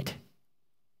didn't do it.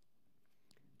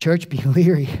 Church, be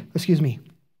leery.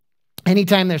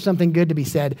 Anytime there's something good to be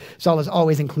said, Saul is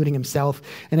always including himself.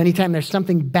 And anytime there's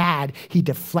something bad, he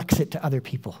deflects it to other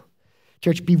people.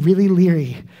 Church, be really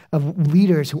leery of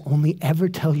leaders who only ever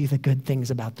tell you the good things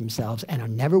about themselves and are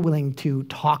never willing to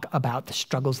talk about the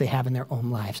struggles they have in their own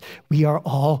lives. We are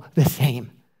all the same.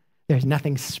 There's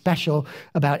nothing special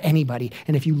about anybody.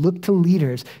 And if you look to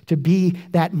leaders to be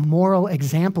that moral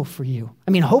example for you,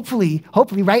 I mean, hopefully,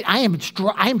 right? I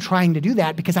am trying to do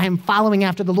that because I am following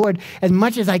after the Lord as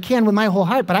much as I can with my whole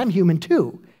heart, but I'm human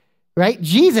too, right?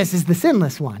 Jesus is the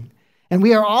sinless one. And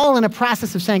we are all in a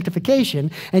process of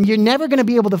sanctification, and you're never going to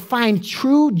be able to find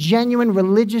true, genuine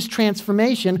religious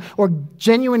transformation or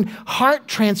genuine heart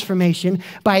transformation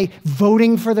by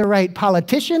voting for the right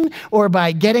politician or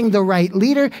by getting the right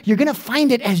leader. You're going to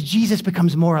find it as Jesus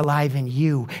becomes more alive in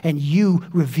you, and you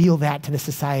reveal that to the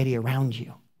society around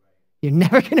you. You're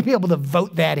never going to be able to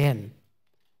vote that in.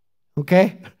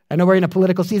 Okay? I know we're in a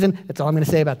political season. That's all I'm going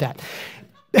to say about that.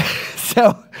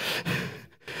 So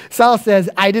Saul says,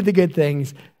 I did the good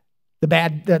things.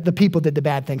 The people did the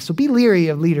bad things. So be leery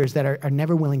of leaders that are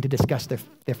never willing to discuss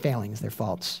their failings, their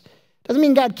faults. Doesn't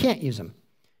mean God can't use them,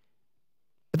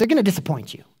 but they're going to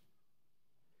disappoint you.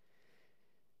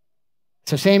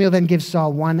 So Samuel then gives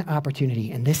Saul one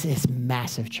opportunity, and this is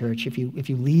massive, church. If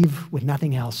you leave with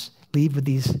nothing else, leave with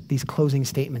these closing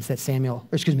statements that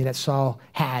Saul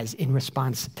has in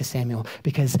response to Samuel,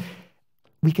 because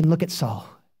we can look at Saul.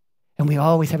 And we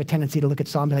always have a tendency to look at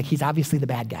Saul and be like, he's obviously the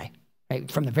bad guy. Right?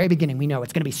 From the very beginning, we know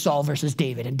it's going to be Saul versus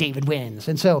David, and David wins.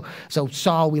 And so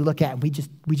Saul we look at, and we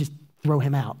just throw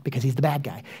him out because he's the bad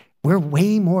guy. We're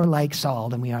way more like Saul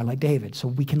than we are like David, so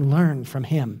we can learn from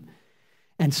him.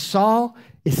 And Saul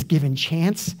is given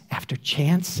chance after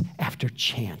chance after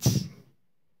chance.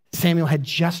 Samuel had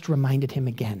just reminded him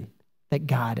again that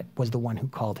God was the one who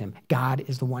called him. God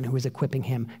is the one who is equipping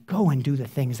him. Go and do the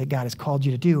things that God has called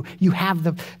you to do. You have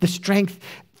the strength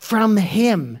from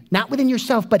him, not within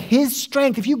yourself, but his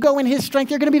strength. If you go in his strength,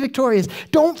 you're going to be victorious.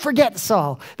 Don't forget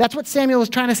Saul. That's what Samuel was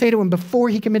trying to say to him before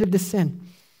he committed this sin.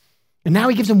 And now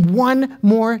he gives him one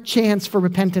more chance for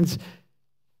repentance.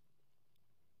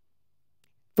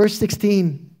 Verse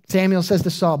 16, Samuel says to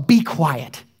Saul, be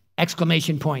quiet!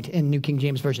 Exclamation point in New King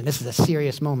James Version. This is a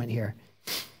serious moment here.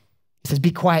 He says,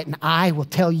 be quiet, and I will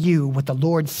tell you what the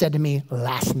Lord said to me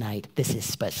last night. This is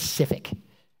specific,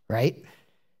 right?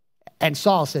 And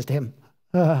Saul says to him,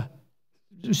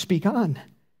 speak on.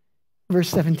 Verse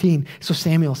 17, so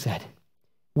Samuel said,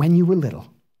 when you were little,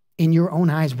 in your own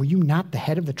eyes, were you not the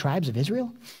head of the tribes of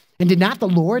Israel? And did not the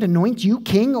Lord anoint you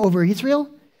king over Israel?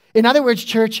 In other words,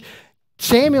 church,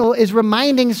 Samuel is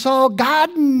reminding Saul,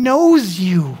 God knows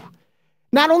you.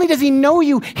 Not only does he know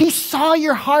you, he saw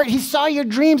your heart, he saw your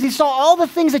dreams, he saw all the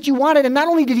things that you wanted, and not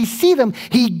only did he see them,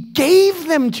 he gave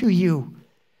them to you.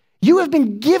 You have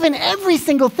been given every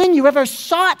single thing you ever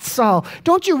sought, Saul.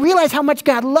 Don't you realize how much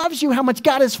God loves you, how much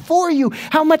God is for you,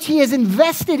 how much he has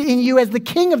invested in you as the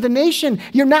king of the nation?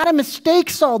 You're not a mistake,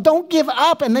 Saul. Don't give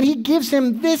up. And then he gives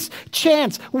him this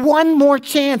chance, one more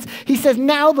chance. He says,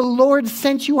 now the Lord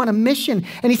sent you on a mission.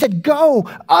 And he said, go,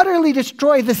 utterly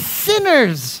destroy the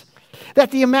sinners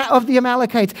of the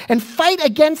Amalekites and fight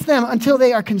against them until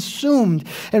they are consumed.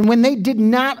 And when they did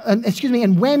not,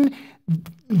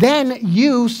 then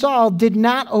you, Saul, did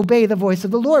not obey the voice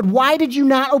of the Lord. Why did you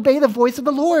not obey the voice of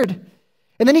the Lord?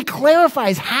 And then he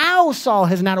clarifies how Saul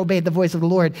has not obeyed the voice of the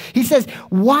Lord. He says,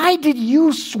 why did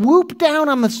you swoop down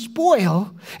on the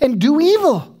spoil and do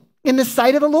evil in the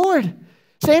sight of the Lord?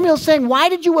 Samuel's saying, why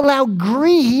did you allow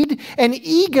greed and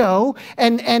ego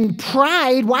and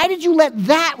pride? Why did you let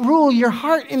that rule your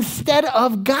heart instead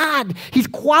of God? He's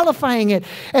qualifying it.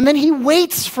 And then he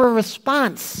waits for a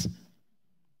response.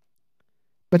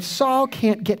 But Saul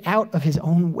can't get out of his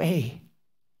own way.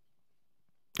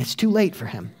 It's too late for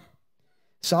him.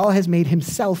 Saul has made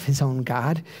himself his own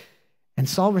God. And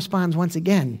Saul responds once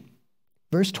again.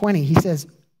 Verse 20, he says,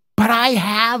 but I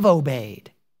have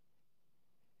obeyed.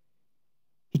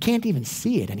 can't even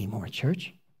see it anymore,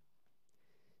 church.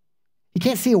 He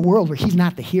can't see a world where he's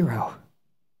not the hero.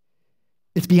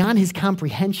 It's beyond his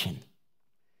comprehension.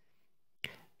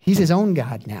 He's his own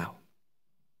God now.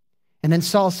 And then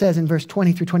Saul says in verse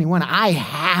 20 through 21, I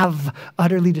have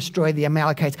utterly destroyed the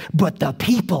Amalekites, but the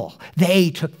people,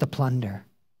 they took the plunder.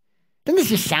 Doesn't this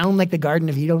just sound like the Garden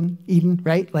of Eden,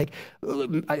 right? Like,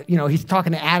 he's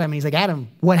talking to Adam, and he's like, Adam,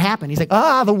 what happened? He's like,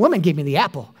 the woman gave me the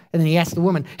apple. And then he asks the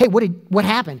woman, hey, what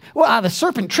happened? Well, the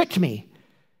serpent tricked me.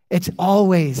 It's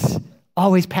always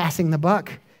passing the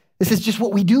buck. This is just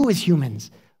what we do as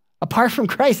humans. Apart from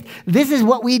Christ, this is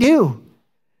what we do.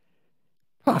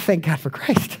 Oh, thank God for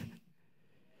Christ.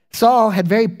 Saul had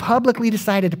very publicly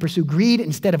decided to pursue greed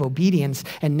instead of obedience,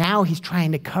 and now he's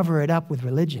trying to cover it up with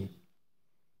religion.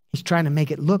 He's trying to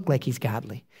make it look like he's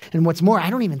godly. And what's more, I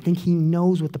don't even think he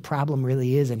knows what the problem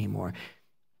really is anymore.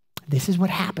 This is what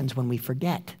happens when we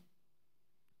forget.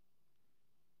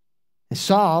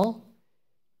 Saul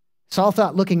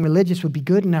thought looking religious would be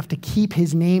good enough to keep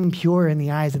his name pure in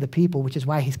the eyes of the people, which is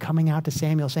why he's coming out to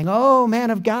Samuel saying, oh, man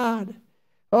of God,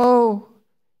 oh,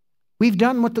 we've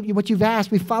done what you've asked.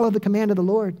 We've followed the command of the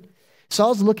Lord.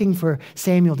 Saul's looking for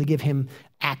Samuel to give him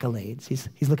accolades.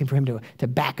 He's looking for him to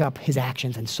back up his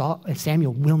actions, and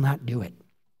Samuel will not do it.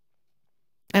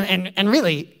 And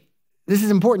really, this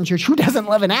is important, church. Who doesn't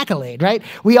love an accolade, right?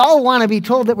 We all want to be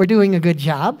told that we're doing a good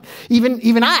job.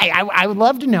 Even I would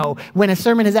love to know when a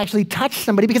sermon has actually touched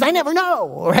somebody, because I never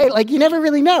know, right? Like, you never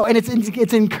really know. And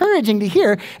it's encouraging to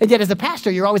hear. And yet as a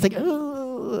pastor, you're always like, oh,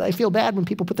 I feel bad when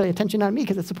people put their attention on me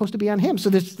because it's supposed to be on him. So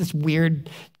there's this weird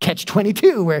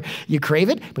catch-22 where you crave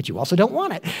it, but you also don't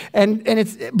want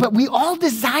it. But we all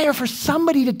desire for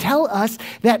somebody to tell us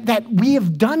that we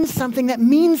have done something that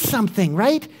means something,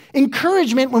 right?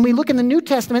 Encouragement, when we look in the New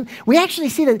Testament, we actually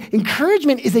see that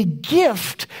encouragement is a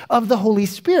gift of the Holy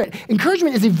Spirit.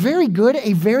 Encouragement is a very good,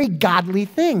 a very godly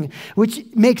thing, which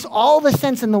makes all the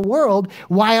sense in the world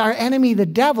why our enemy, the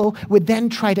devil, would then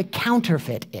try to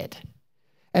counterfeit it.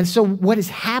 And so what is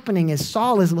happening is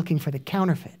Saul is looking for the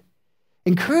counterfeit.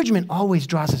 Encouragement always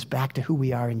draws us back to who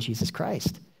we are in Jesus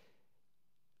Christ.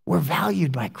 We're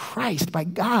valued by Christ, by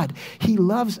God. He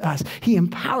loves us. He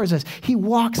empowers us. He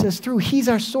walks us through. He's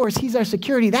our source. He's our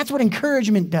security. That's what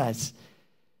encouragement does.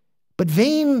 But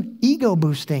vain ego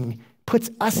boosting puts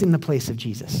us in the place of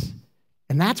Jesus.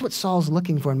 And that's what Saul's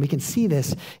looking for, and we can see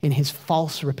this in his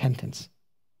false repentance.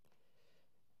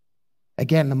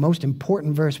 Again, the most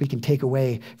important verse we can take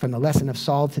away from the lesson of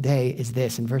Saul today is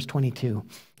this, in verse 22.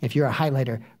 If you're a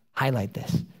highlighter, highlight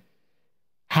this.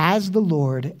 Has the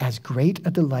Lord as great a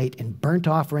delight in burnt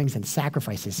offerings and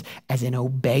sacrifices as in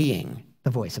obeying the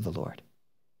voice of the Lord?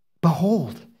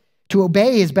 Behold, to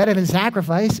obey is better than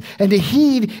sacrifice, and to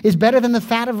heed is better than the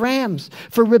fat of rams.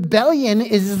 For rebellion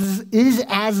is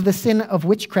as the sin of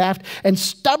witchcraft, and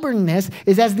stubbornness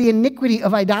is as the iniquity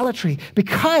of idolatry.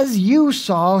 Because you,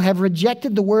 Saul, have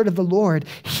rejected the word of the Lord,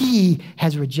 he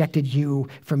has rejected you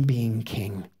from being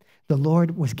king. The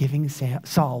Lord was giving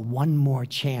Saul one more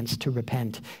chance to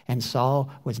repent, and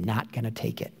Saul was not going to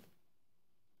take it.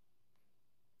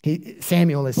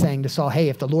 Samuel is saying to Saul, hey,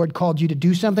 if the Lord called you to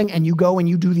do something and you go and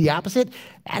you do the opposite,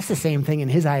 that's the same thing in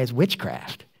his eye as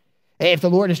witchcraft. If the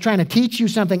Lord is trying to teach you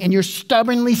something and you're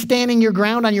stubbornly standing your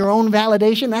ground on your own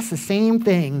validation, that's the same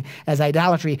thing as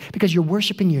idolatry, because you're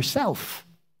worshiping yourself.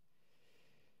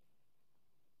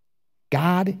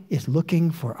 God is looking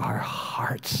for our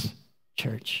hearts,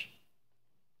 church.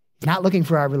 He's not looking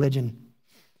for our religion.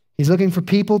 He's looking for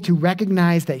people to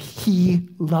recognize that he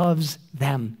loves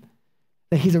them,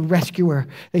 that he's a rescuer,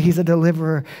 that he's a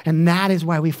deliverer. And that is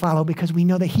why we follow, because we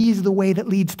know that he's the way that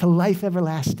leads to life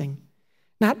everlasting.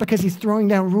 Not because he's throwing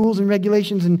down rules and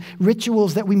regulations and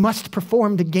rituals that we must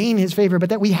perform to gain his favor, but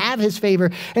that we have his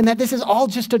favor, and that this is all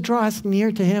just to draw us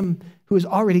near to him who has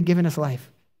already given us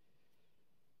life.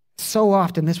 So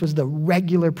often, this was the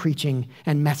regular preaching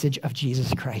and message of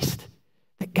Jesus Christ,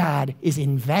 that God is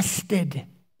invested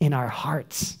in our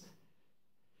hearts.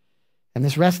 And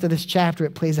this rest of this chapter,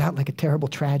 it plays out like a terrible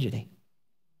tragedy.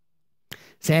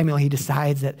 Samuel, he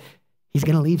decides that he's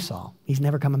going to leave Saul. He's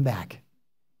never coming back.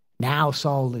 Now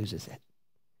Saul loses it.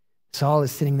 Saul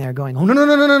is sitting there going, oh,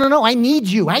 no, I need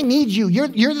you.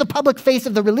 You're the public face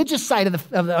of the religious side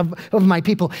of my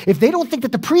people. If they don't think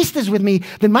that the priest is with me,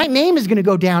 then my name is going to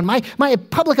go down. My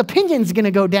public opinion is going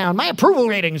to go down. My approval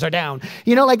ratings are down.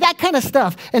 Like that kind of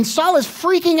stuff. And Saul is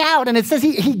freaking out, and it says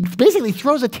he basically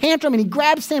throws a tantrum, and he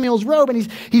grabs Samuel's robe, and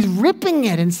he's ripping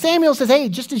it. And Samuel says, hey,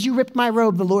 just as you ripped my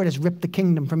robe, the Lord has ripped the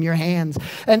kingdom from your hands.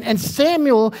 And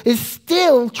Samuel is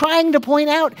still trying to point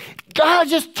out, God,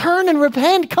 just turn and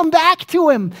repent. Come back to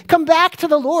him. Come back to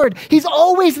the Lord. He's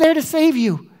always there to save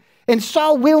you. And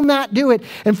Saul will not do it.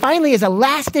 And finally, as a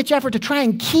last-ditch effort to try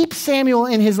and keep Samuel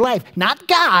in his life, not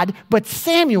God, but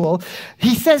Samuel,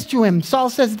 he says to him, Saul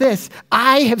says this,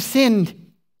 I have sinned.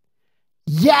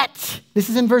 Yet, this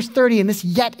is in verse 30, and this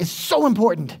yet is so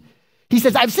important. He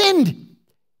says, I've sinned.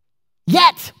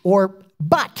 Yet, or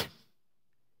but,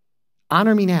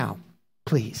 honor me now,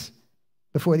 please,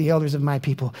 before the elders of my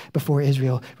people, before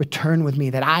Israel. Return with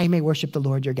me that I may worship the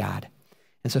Lord your God.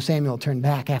 And so Samuel turned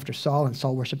back after Saul, and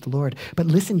Saul worshiped the Lord. But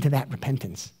listen to that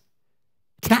repentance.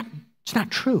 It's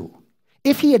not true.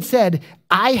 If he had said,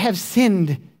 I have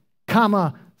sinned,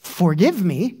 comma, forgive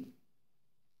me,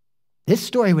 this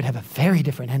story would have a very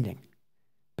different ending,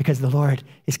 because the Lord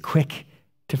is quick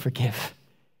to forgive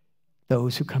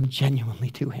those who come genuinely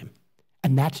to him.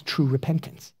 And that's true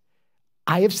repentance.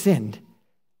 I have sinned,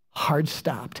 hard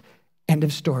stopped, end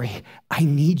of story. I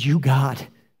need you, God.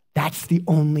 That's the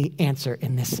only answer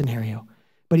in this scenario.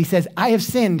 But he says, I have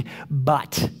sinned,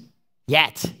 but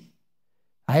yet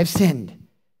I have sinned.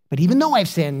 But even though I've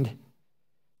sinned,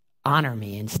 honor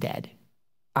me instead.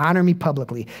 Honor me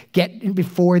publicly. Get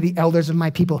before the elders of my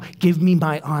people. Give me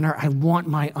my honor. I want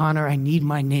my honor. I need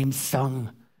my name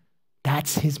sung.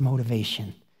 That's his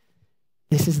motivation.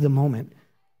 This is the moment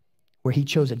where he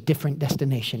chose a different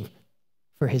destination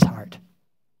for his heart.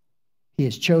 He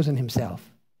has chosen himself.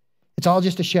 It's all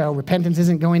just a show. Repentance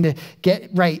isn't going to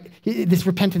get right. This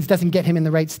repentance doesn't get him in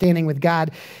the right standing with God.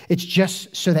 It's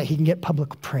just so that he can get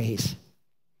public praise.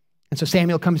 And so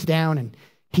Samuel comes down and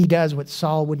he does what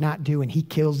Saul would not do, and he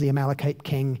kills the Amalekite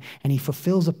king, and he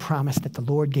fulfills a promise that the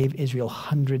Lord gave Israel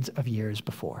hundreds of years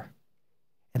before.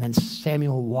 And then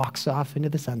Samuel walks off into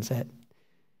the sunset.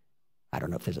 I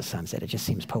don't know if there's a sunset. It just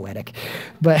seems poetic.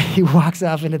 But he walks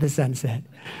off into the sunset,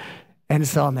 and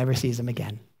Saul never sees him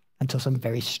again, until some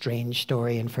very strange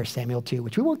story in 1 Samuel 2,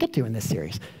 which we won't get to in this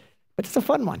series, but it's a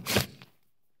fun one.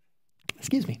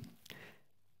 Excuse me.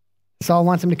 Saul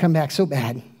wants him to come back so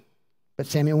bad, but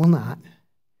Samuel will not.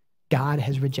 God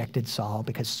has rejected Saul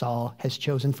because Saul has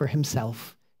chosen for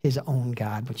himself his own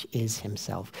God, which is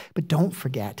himself. But don't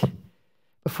forget,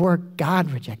 before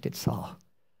God rejected Saul,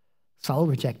 Saul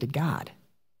rejected God.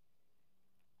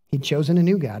 He'd chosen a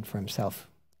new God for himself,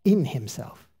 in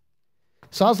himself.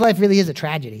 Saul's life really is a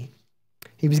tragedy.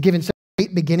 He was given such a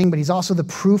great beginning, but he's also the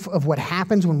proof of what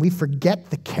happens when we forget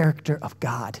the character of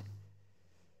God.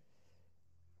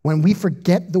 When we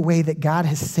forget the way that God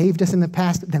has saved us in the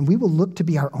past, then we will look to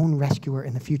be our own rescuer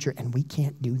in the future, and we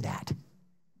can't do that.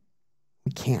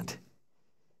 We can't.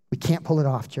 We can't pull it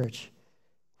off, church.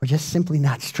 We're just simply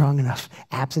not strong enough.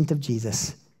 Absent of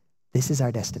Jesus, this is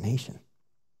our destination.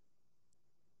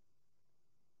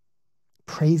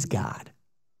 Praise God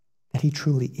that he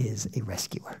truly is a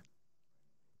rescuer.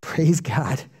 Praise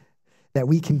God that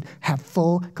we can have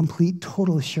full, complete,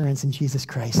 total assurance in Jesus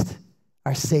Christ,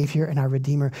 our Savior and our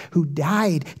Redeemer, who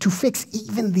died to fix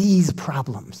even these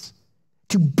problems,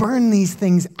 to burn these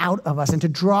things out of us and to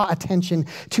draw attention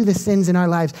to the sins in our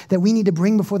lives that we need to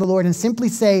bring before the Lord and simply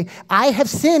say, I have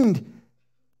sinned,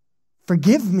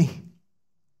 forgive me.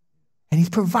 And he's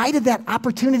provided that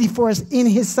opportunity for us in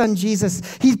his son, Jesus.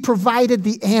 He's provided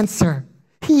the answer.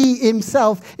 He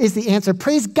himself is the answer.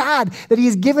 Praise God that he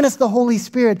has given us the Holy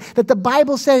Spirit, that the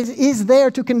Bible says is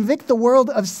there to convict the world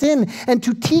of sin and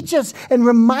to teach us and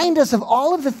remind us of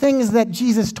all of the things that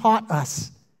Jesus taught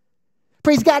us.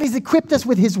 Praise God, he's equipped us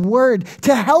with his word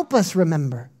to help us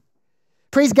remember.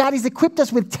 Praise God, he's equipped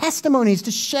us with testimonies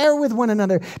to share with one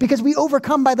another because we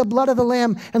overcome by the blood of the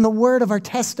Lamb and the word of our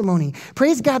testimony.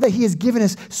 Praise God that he has given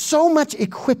us so much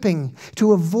equipping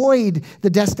to avoid the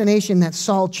destination that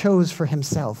Saul chose for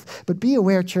himself. But be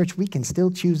aware, church, we can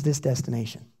still choose this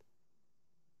destination.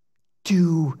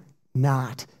 Do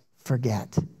not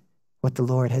forget what the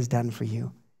Lord has done for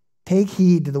you. Take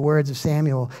heed to the words of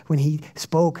Samuel when he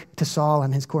spoke to Saul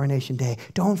on his coronation day.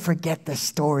 Don't forget the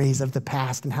stories of the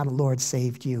past and how the Lord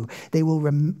saved you. They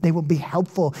will be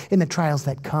helpful in the trials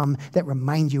that come that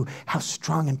remind you how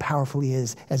strong and powerful he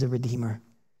is as a redeemer.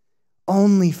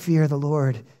 Only fear the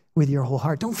Lord with your whole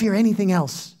heart. Don't fear anything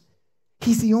else.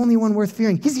 He's the only one worth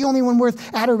fearing. He's the only one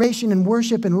worth adoration and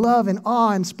worship and love and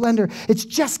awe and splendor. It's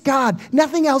just God.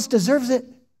 Nothing else deserves it.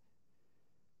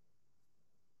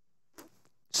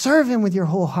 Serve him with your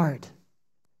whole heart.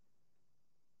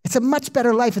 It's a much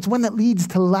better life. It's one that leads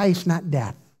to life, not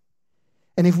death.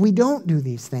 And if we don't do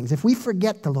these things, if we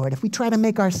forget the Lord, if we try to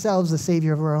make ourselves the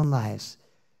Savior of our own lives,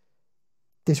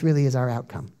 this really is our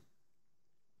outcome.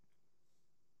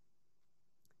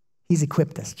 He's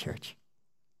equipped us, church.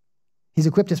 He's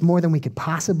equipped us more than we could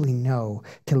possibly know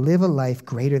to live a life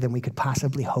greater than we could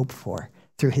possibly hope for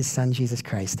through his Son, Jesus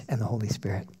Christ, and the Holy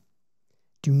Spirit.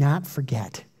 Do not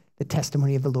forget the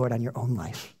testimony of the Lord on your own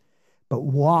life, but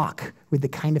walk with the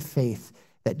kind of faith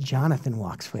that Jonathan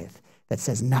walks with, that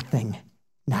says nothing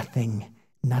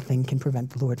can prevent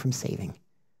the Lord from saving,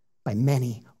 by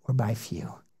many or by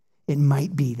few. It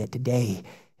might be that today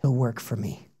he'll work for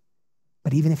me,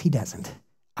 but even if he doesn't,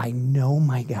 I know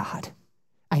my God.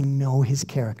 I know his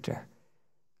character.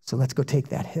 So let's go take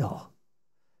that hill.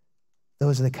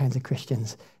 Those are the kinds of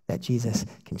Christians that Jesus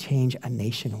can change a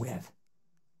nation with.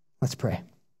 Let's pray.